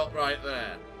 bars you got right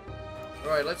there?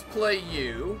 Alright, let's play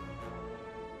you.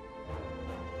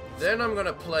 Then I'm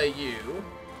gonna play you.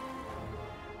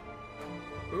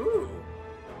 Ooh.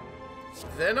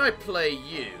 Then I play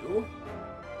you.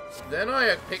 Then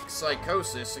I pick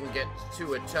Psychosis and get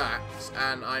 2 attacks,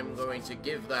 and I'm going to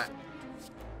give that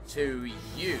to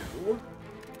you.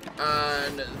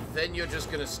 And then you're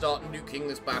just going to start nuking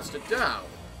this bastard down.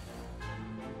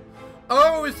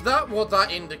 Oh, is that what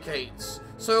that indicates?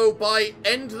 So by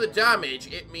end the damage,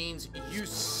 it means you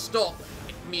stop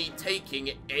me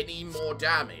taking any more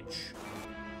damage.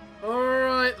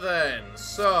 Alright then,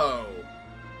 so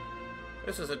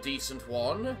this is a decent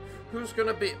one. Who's going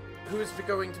to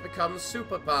become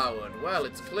superpowered? Well,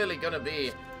 it's clearly going to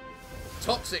be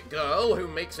Toxic Girl, who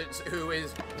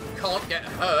can't get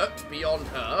hurt beyond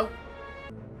her.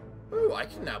 Ooh, I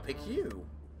can now pick you.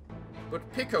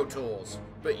 But Picotors,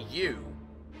 but you.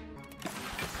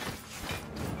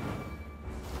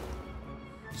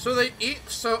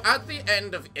 So at the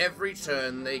end of every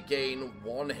turn, they gain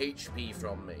 1 HP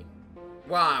from me.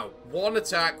 Wow, 1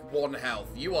 attack, 1 health.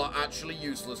 You are actually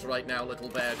useless right now, little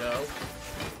bear girl.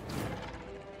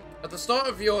 At the start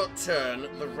of your turn,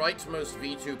 the rightmost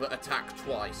VTuber attack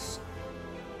twice.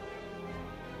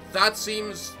 That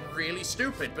seems really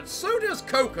stupid, but so does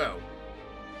Coco.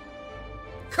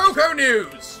 Coco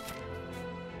news!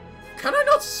 Can I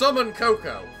not summon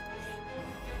Coco?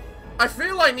 I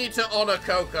feel I need to honor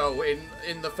Coco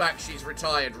in the fact she's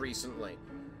retired recently.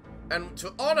 And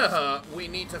to honor her, we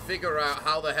need to figure out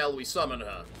how the hell we summon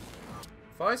her.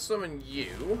 If I summon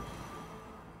you,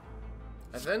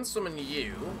 I then summon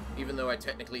you, even though I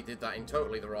technically did that in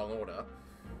totally the wrong order,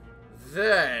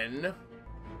 then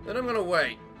I'm gonna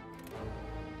wait.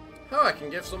 Oh, I can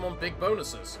give someone big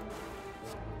bonuses.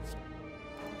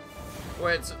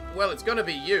 Well, it's gonna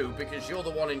be you, because you're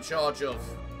the one in charge of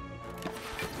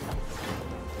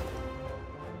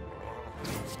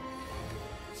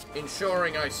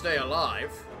ensuring I stay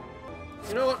alive.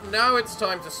 You know what? Now it's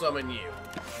time to summon you.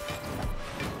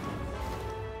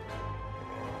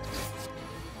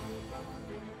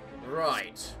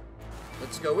 Right.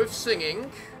 Let's go with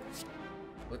singing.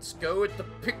 Let's go with the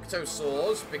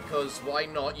Pictosaurs, because why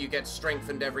not? You get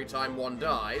strengthened every time one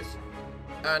dies.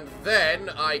 And then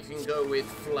I can go with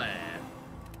Flare.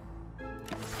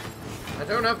 I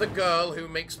don't have the girl who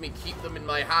makes me keep them in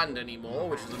my hand anymore,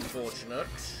 which is unfortunate.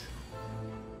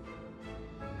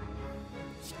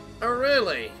 Oh,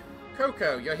 really?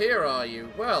 Coco, you're here, are you?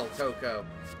 Well, Coco,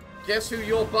 guess who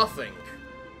you're buffing?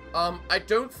 I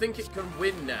don't think it can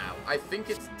win now. I think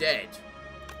it's dead.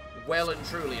 Well and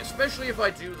truly, especially if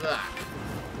I do that.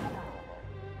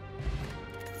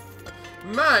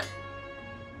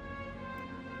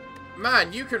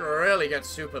 Man, you can really get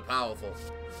super powerful.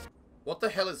 What the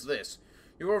hell is this?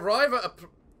 You arrive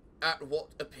at what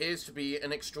appears to be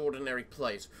an extraordinary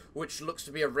place, which looks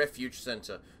to be a refuge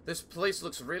center. This place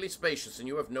looks really spacious, and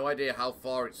you have no idea how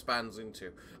far it spans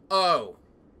into. Oh.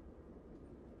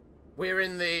 We're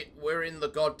in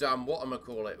the goddamn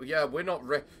whatchamacallit. Yeah, we're not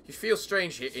you feel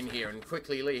strange in here and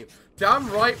quickly leave.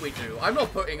 Damn right we do. I'm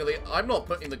not putting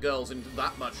the girls into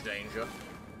that much danger.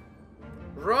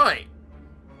 Right.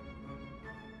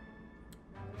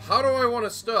 How do I want to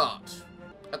start?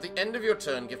 At the end of your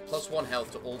turn, give +1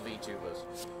 health to all VTubers.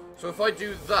 So if I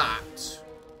do that,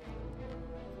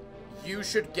 you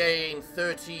should gain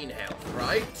 13 health,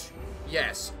 right?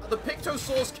 Yes. The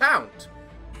Pictosaurs count.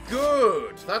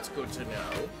 Good. That's good to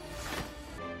know.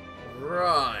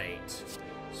 Right.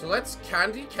 So let's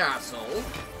Candy Castle,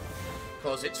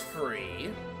 because it's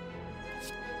free.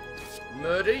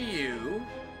 Murder you.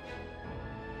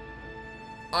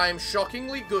 I'm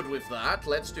shockingly good with that.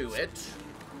 Let's do it.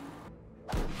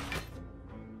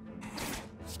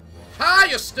 Ha!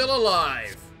 You're still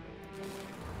alive!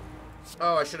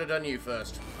 Oh, I should have done you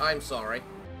first. I'm sorry.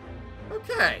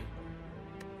 Okay.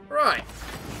 Right.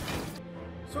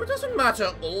 So it doesn't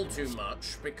matter all too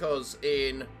much, because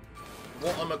in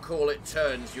whatchamacallit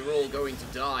turns, you're all going to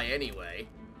die anyway.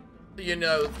 You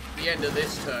know, the end of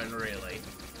this turn, really.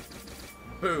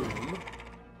 Boom.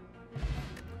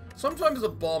 Sometimes the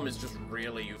bomb is just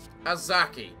really useful.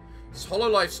 Azaki.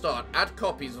 Hololive start. Add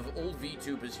copies of all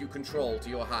VTubers you control to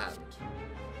your hand.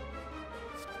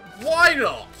 Why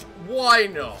not? Why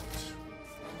not?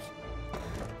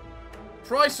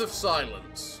 Price of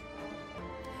silence.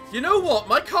 You know what?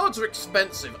 My cards are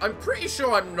expensive. I'm pretty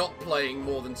sure I'm not playing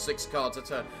more than 6 cards a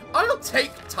turn. I'll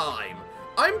take time.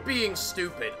 I'm being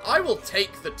stupid. I will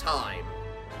take the time.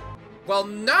 Well,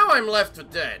 now I'm left for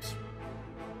dead.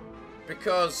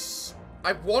 Because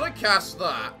I want to cast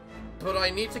that, but I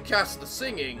need to cast the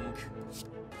singing.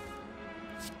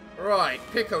 Right,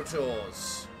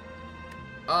 Picotors.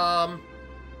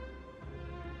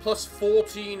 Plus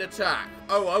 14 attack.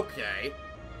 Oh, okay.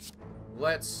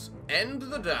 Let's end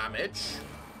the damage.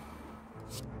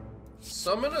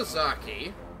 Summon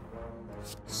Azaki.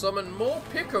 Summon more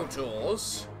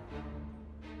Picotors.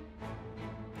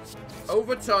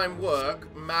 Overtime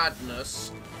work,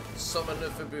 madness. Summon a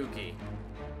Fubuki.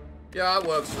 Yeah, that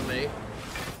works for me.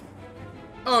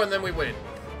 Oh, and then we win.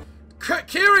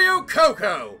 Kiryu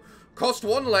Coco! Cost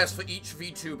 1 less for each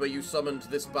VTuber you summoned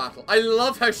this battle. I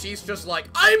love how she's just like,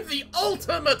 I'm the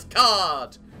ultimate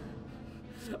card!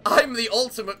 I'm the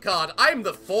ultimate card. I'm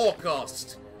the 4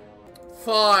 cost.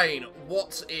 Fine.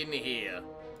 What's in here?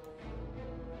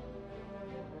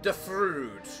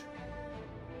 Defrude.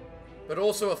 But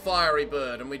also a fiery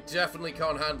bird, and we definitely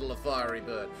can't handle a fiery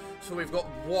bird. So we've got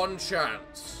 1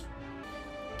 chance.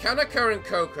 Kanaka and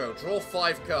Coco, draw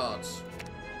 5 cards.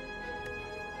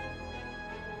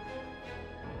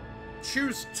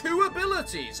 Choose 2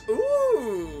 abilities.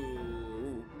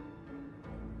 Ooh.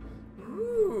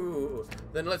 Ooh.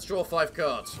 Then let's draw 5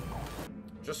 cards.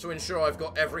 Just to ensure I've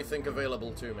got everything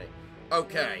available to me.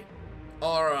 Okay.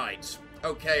 Alright.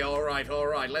 Okay,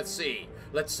 alright. Let's see.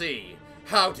 Let's see.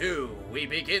 How do we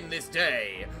begin this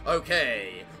day?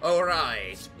 Okay.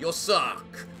 Alright. You'll suck.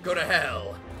 Go to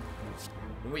hell.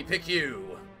 We pick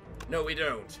you. No, we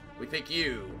don't. We pick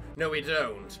you. No, we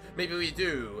don't. Maybe we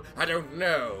do. I don't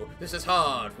know. This is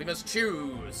hard. We must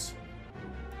choose.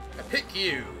 I pick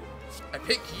you. I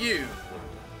pick you.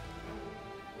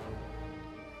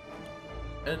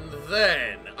 And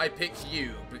then I pick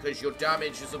you, because your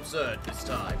damage is absurd this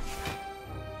time.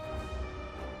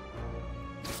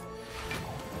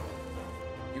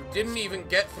 You didn't even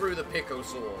get through the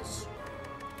Picosaurs.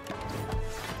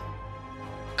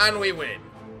 And we win.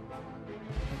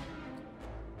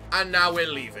 And now we're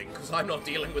leaving, because I'm not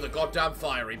dealing with a goddamn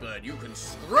fiery bird. You can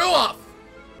screw off!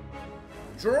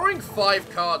 Drawing 5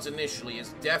 cards initially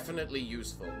is definitely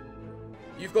useful.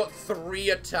 You've got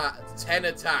 10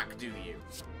 attack, do you?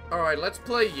 Alright, let's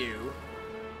play you.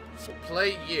 We'll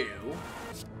play you.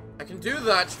 I can do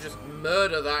that to just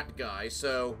murder that guy,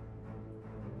 so...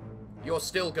 You're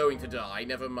still going to die,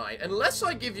 never mind. Unless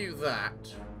I give you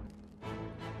that...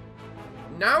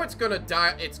 Now it's gonna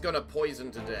die. It's gonna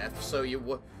poison to death. So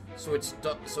so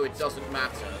it doesn't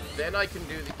matter. Then I can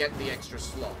get the extra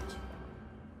slot.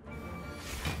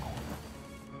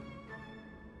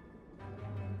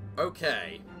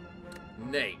 Okay.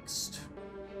 Next.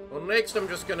 Well, next I'm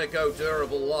just gonna go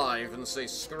durable live and say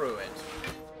screw it.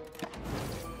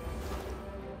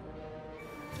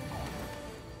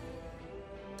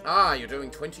 Ah, you're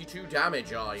doing 22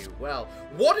 damage, are you? Well,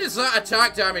 what is that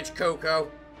attack damage,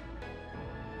 Coco?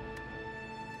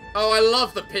 Oh, I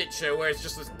love the picture where it's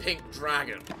just this pink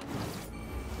dragon.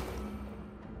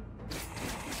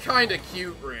 Kinda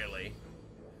cute, really.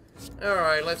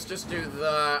 Alright, let's just do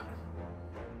that.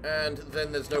 And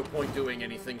then there's no point doing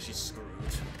anything, she's screwed.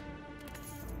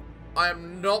 I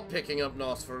am not picking up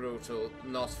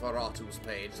Nosferatu's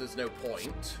page, there's no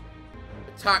point.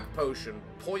 Attack potion,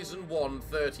 poison 1,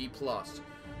 30 plus.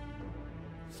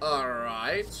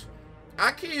 Alright.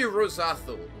 Aki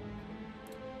Rosathul.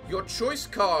 Your choice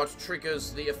card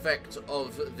triggers the effect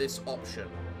of this option.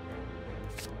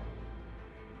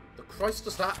 The Christ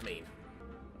does that mean?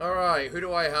 Alright, who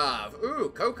do I have? Ooh,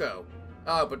 Coco.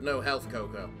 Ah, but no health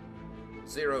Coco.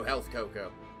 0 health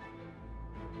Coco.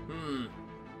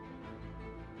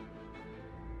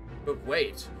 But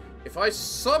wait, if I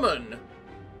summon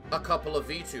a couple of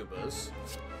Vtubers,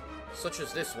 such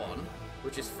as this one,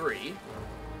 which is free,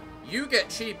 you get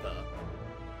cheaper.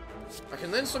 I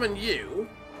can then summon you.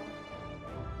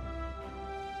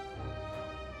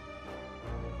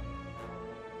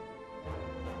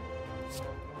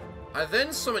 I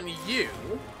then summon you.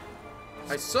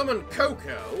 I summon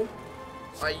Coco.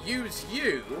 I use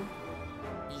you.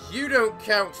 You don't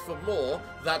count for more.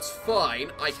 That's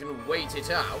fine. I can wait it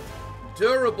out.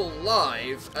 Durable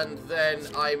live, and then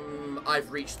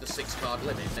I've reached the 6-card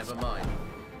limit. Never mind.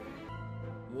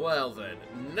 Well then,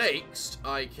 next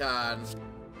I can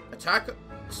attack,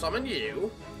 summon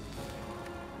you.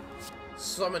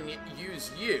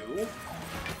 Use you.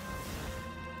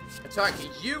 Attack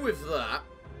you with that.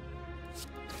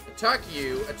 Attack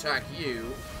you,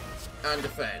 and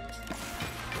defend.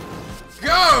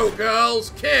 Go,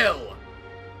 girls! Kill!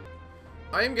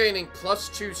 I am gaining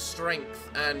 +2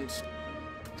 strength and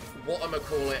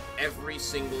whatchamacallit every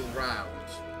single round.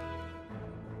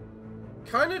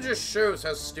 Kinda just shows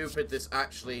how stupid this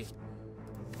actually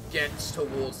gets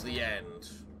towards the end.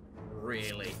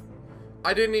 Really.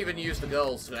 I didn't even use the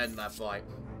girls to end that fight.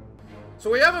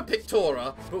 So we have a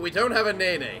Pictora, but we don't have a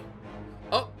Nene.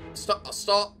 Oh,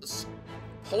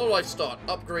 hololive start.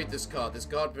 Upgrade this card. This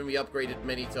card can be upgraded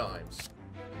many times.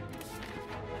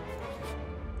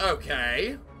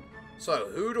 Okay. So,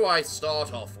 who do I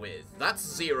start off with? That's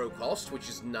 0 cost, which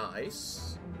is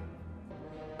nice.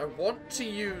 I want to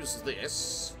use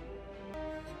this.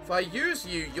 If I use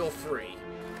you, you're free.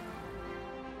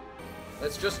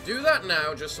 Let's just do that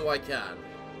now, just so I can.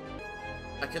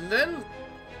 I can then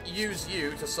use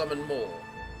you to summon more.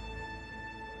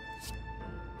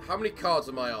 How many cards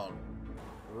am I on?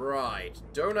 Right.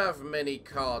 Don't have many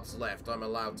cards left I'm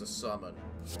allowed to summon.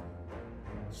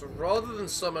 So rather than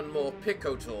summon more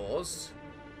Picotors,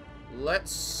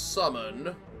 let's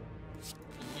summon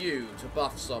you to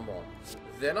buff someone.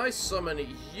 Then I summon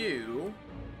you,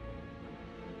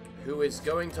 who is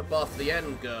going to buff the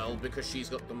end girl because she's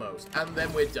got the most. And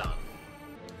then we're done.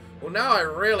 Well, now I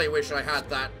really wish I had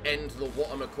that end the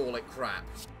whatchamacallit crap.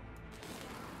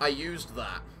 I used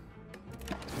that.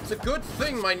 It's a good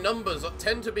thing my numbers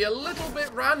tend to be a little bit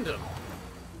random.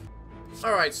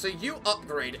 Alright, so you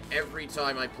upgrade every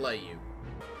time I play you.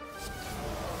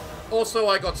 Also,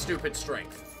 I got stupid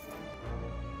strength.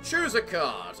 Choose a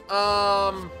card.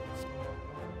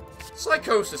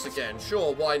 Psychosis again.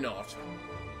 Sure, why not?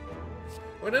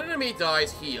 When an enemy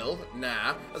dies, heal.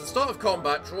 Nah. At the start of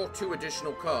combat, draw 2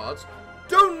 additional cards.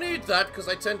 Don't need that, because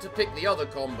I tend to pick the other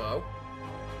combo.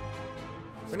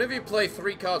 Whenever you play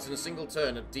 3 cards in a single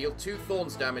turn, and deal 2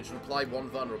 thorns damage and apply 1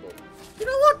 vulnerable. You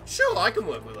know what? Sure, I can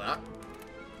work with that.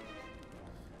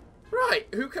 Right,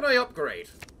 who can I upgrade?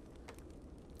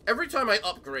 Every time I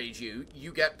upgrade you,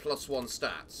 you get +1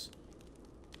 stats.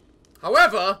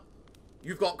 However,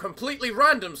 you've got completely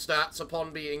random stats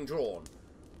upon being drawn.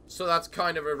 So that's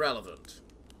kind of irrelevant.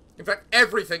 In fact,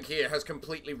 everything here has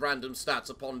completely random stats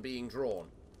upon being drawn.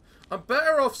 I'm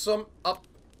better off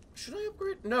Should I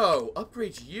upgrade? No,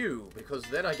 upgrade you, because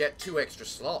then I get 2 extra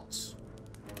slots.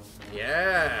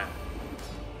 Yeah.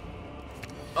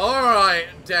 Alright,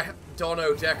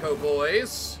 Dono Deco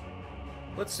boys.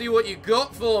 Let's see what you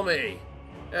got for me.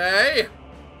 Hey?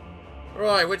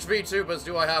 Right, which VTubers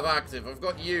do I have active? I've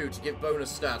got you to give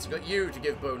bonus stats. I've got you to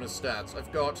give bonus stats.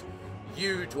 I've got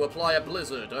you to apply a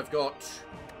blizzard. I've got...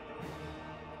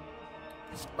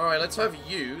 Alright, let's have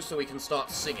you so we can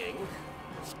start singing.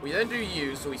 We then do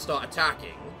you so we start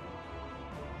attacking.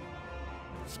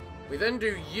 We then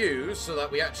do you so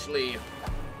that we actually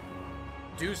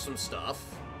do some stuff.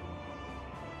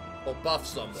 Or buff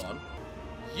someone.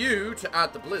 you to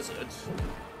add the blizzard,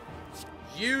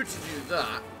 you to do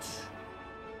that,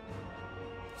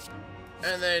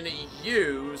 and then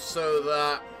you so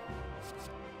that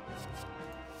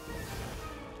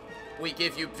we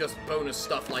give you just bonus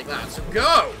stuff like that. So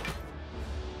go!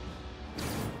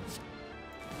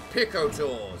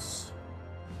 Picotors.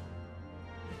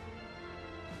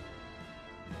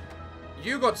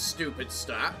 You got stupid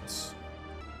stats.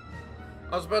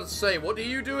 I was about to say, what do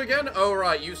you do again? Oh,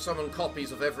 right, you summon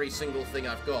copies of every single thing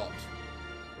I've got.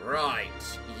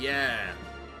 Right, yeah.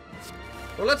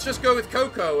 Well, let's just go with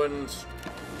Coco and...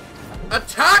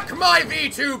 attack my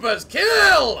Vtubers!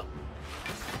 Kill!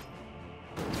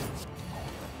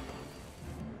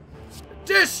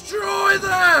 Destroy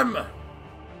them!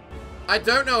 I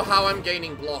don't know how I'm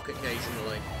gaining block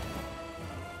occasionally.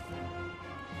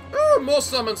 Ooh, more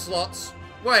summon slots.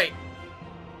 Wait.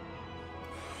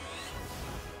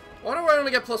 Why do I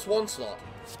only get +1 slot?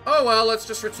 Oh well, let's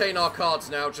just retain our cards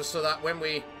now, just so that when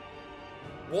we...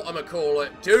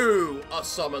 whatchamacallit, do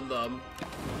summon them,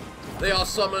 they are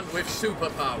summoned with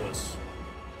superpowers.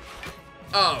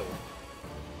 Oh.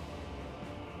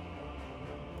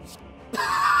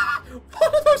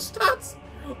 What are those stats?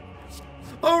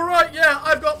 Oh right, yeah,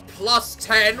 I've got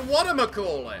 +10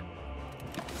 whatchamacallit.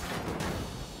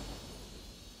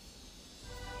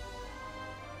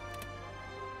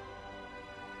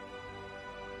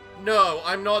 No,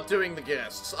 I'm not doing the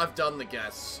guests. I've done the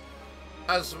guests.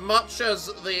 As much as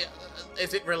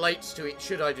it relates to it,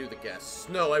 should I do the guests?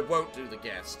 No, I won't do the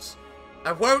guests.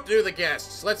 I won't do the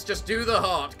guests. Let's just do the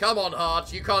heart. Come on,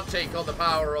 heart. You can't take on the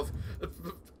power of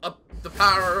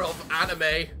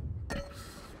anime.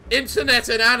 Internet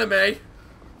and anime.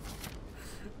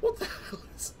 What the hell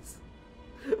is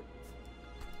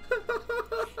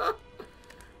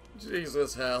this?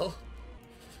 Jesus hell.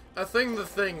 I think the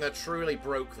thing that truly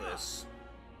broke this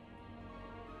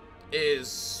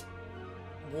is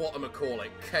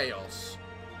whatchamacallit, chaos.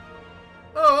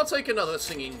 Oh, I'll take another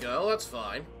singing girl, that's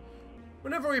fine.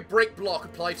 Whenever we break block,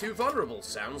 apply 2 vulnerable.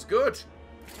 Sounds good.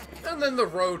 And then the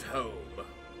road home.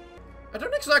 I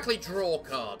don't exactly draw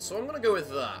cards, so I'm gonna go with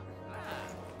that.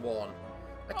 1.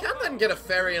 I can then get a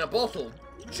fairy in a bottle,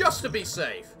 just to be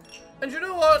safe. And you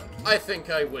know what? I think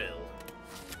I will.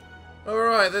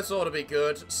 Alright, this ought to be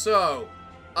good. So,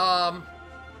 how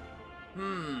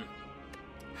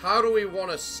do we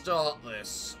want to start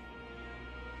this?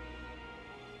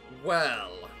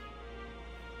 Well,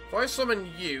 if I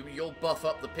summon you, you'll buff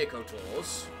up the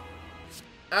Picotors.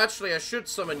 Actually, I should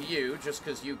summon you, just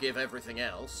because you give everything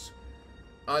else.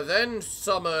 I then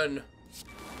summon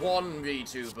one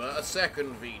VTuber, a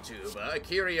second VTuber, a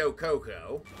Kirio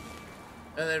Coco,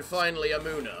 and then finally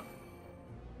Amuna,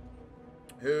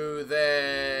 who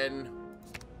then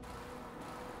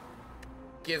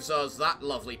gives us that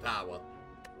lovely power.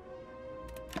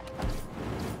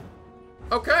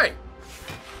 Okay.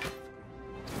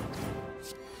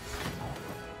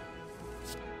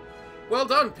 Well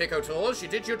done, Picotors. You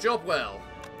did your job well.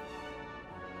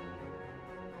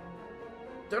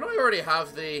 Don't I already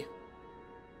have the...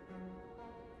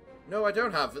 No, I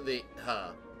don't have the...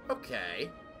 her. Okay.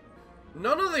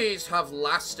 None of these have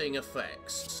lasting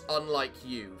effects, unlike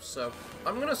you, so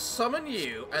I'm gonna summon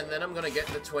you, and then I'm gonna get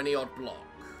the 20-odd block.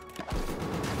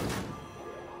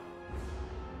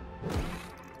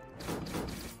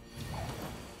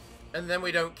 And then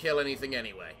we don't kill anything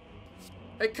anyway.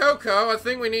 Hey, Coco, I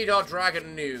think we need our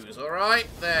dragon news, alright?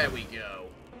 There we go.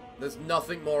 There's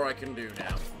nothing more I can do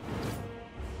now.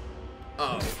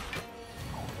 Oh.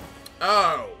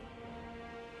 Oh.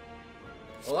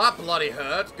 Well, that bloody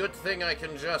hurt. Good thing I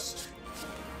can just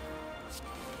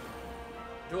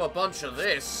do a bunch of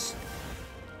this.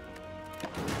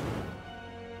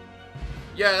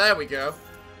 Yeah, there we go.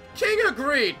 King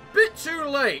agreed. Bit too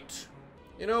late.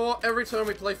 You know what? Every time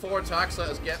we play 4 attacks, let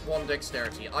us get 1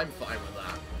 dexterity. I'm fine with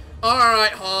that.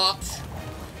 Alright, Heart.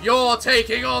 You're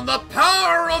taking on the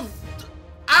power of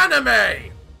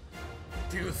anime!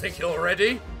 Do you think you're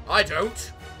ready? I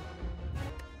don't.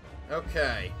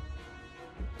 Okay.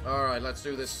 Alright, let's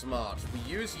do this smart. We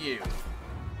use you.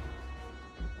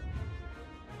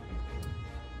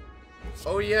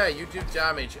 Oh yeah, you do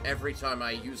damage every time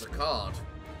I use a card.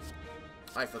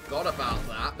 I forgot about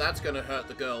that. That's gonna hurt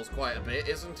the girls quite a bit,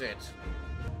 isn't it?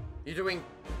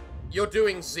 You're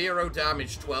doing 0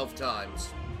 damage 12 times.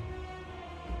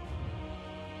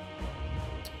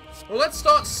 Well, let's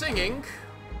start singing.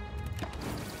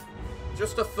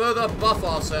 Just to further buff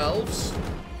ourselves.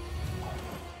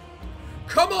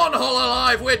 Come on,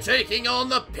 hololive! We're taking on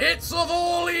the pits of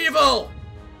all evil!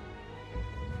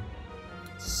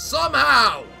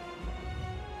 Somehow!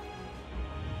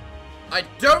 I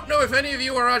don't know if any of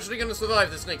you are actually going to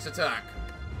survive the snake's attack.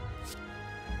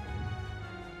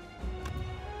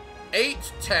 8,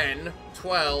 10,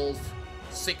 12,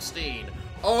 16.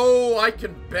 Oh, I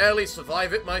can barely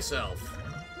survive it myself.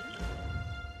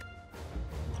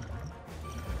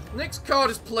 Next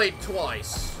card is played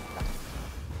twice.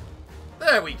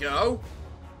 There we go.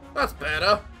 That's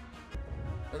better.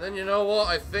 And then you know what?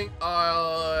 I think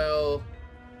I'll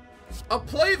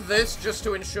play this just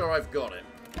to ensure I've got it.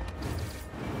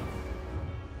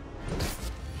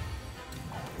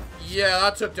 Yeah,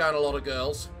 that took down a lot of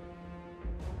girls.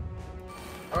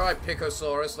 Alright,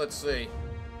 Picosaurus, let's see.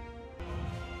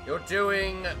 You're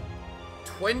doing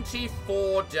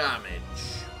 24 damage.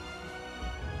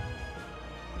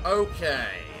 Okay.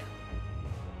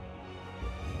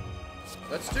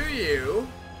 Let's do you.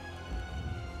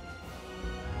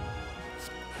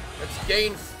 Let's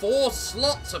gain 4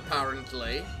 slots,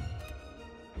 apparently.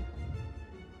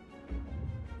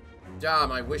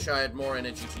 Damn, I wish I had more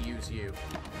energy to use you.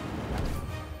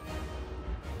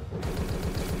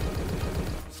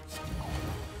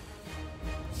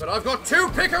 But I've got 2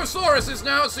 Picosauruses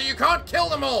now, so you can't kill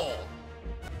them all!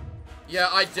 Yeah,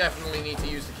 I definitely need to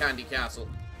use the Candy Castle.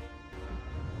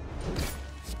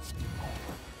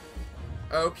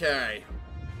 Okay.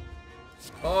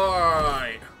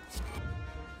 Alright.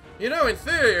 You know, in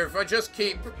theory, if I just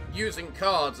keep using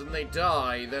cards and they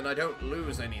die, then I don't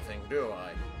lose anything, do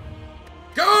I?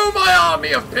 Go, my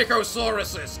army of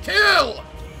Picosauruses! Kill!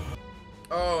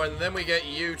 Oh, and then we get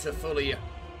you to fully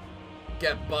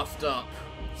get buffed up.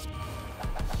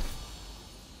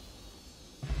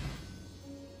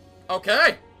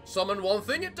 Okay, summon one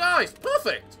thing, it dies.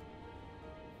 Perfect.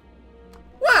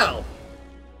 Well.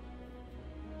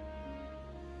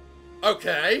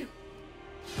 Okay.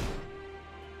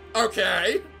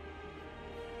 Okay.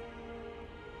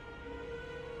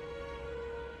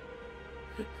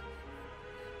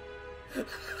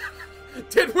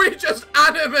 Did we just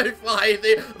animify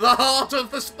the heart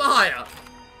of the spire?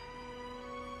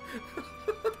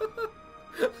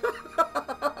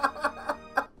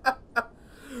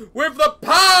 With the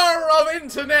power of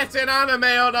internet and anime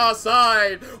on our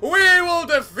side, we will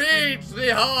defeat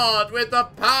the heart with the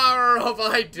power of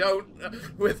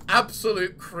with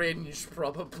absolute cringe,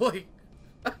 probably.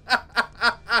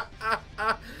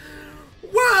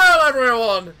 Well,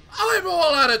 everyone, I'm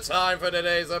all out of time for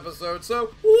today's episode,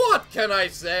 so what can I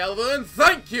say other than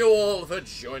thank you all for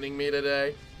joining me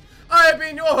today. I have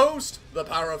been your host, the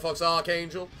Parafox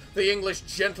Archangel, the English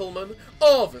gentleman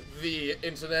of the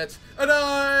internet, and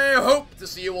I hope to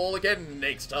see you all again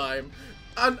next time.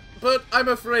 But I'm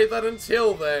afraid that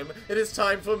until then, it is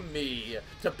time for me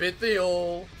to bid thee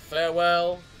all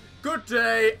farewell, good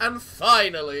day, and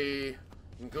finally,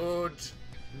 good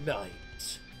night.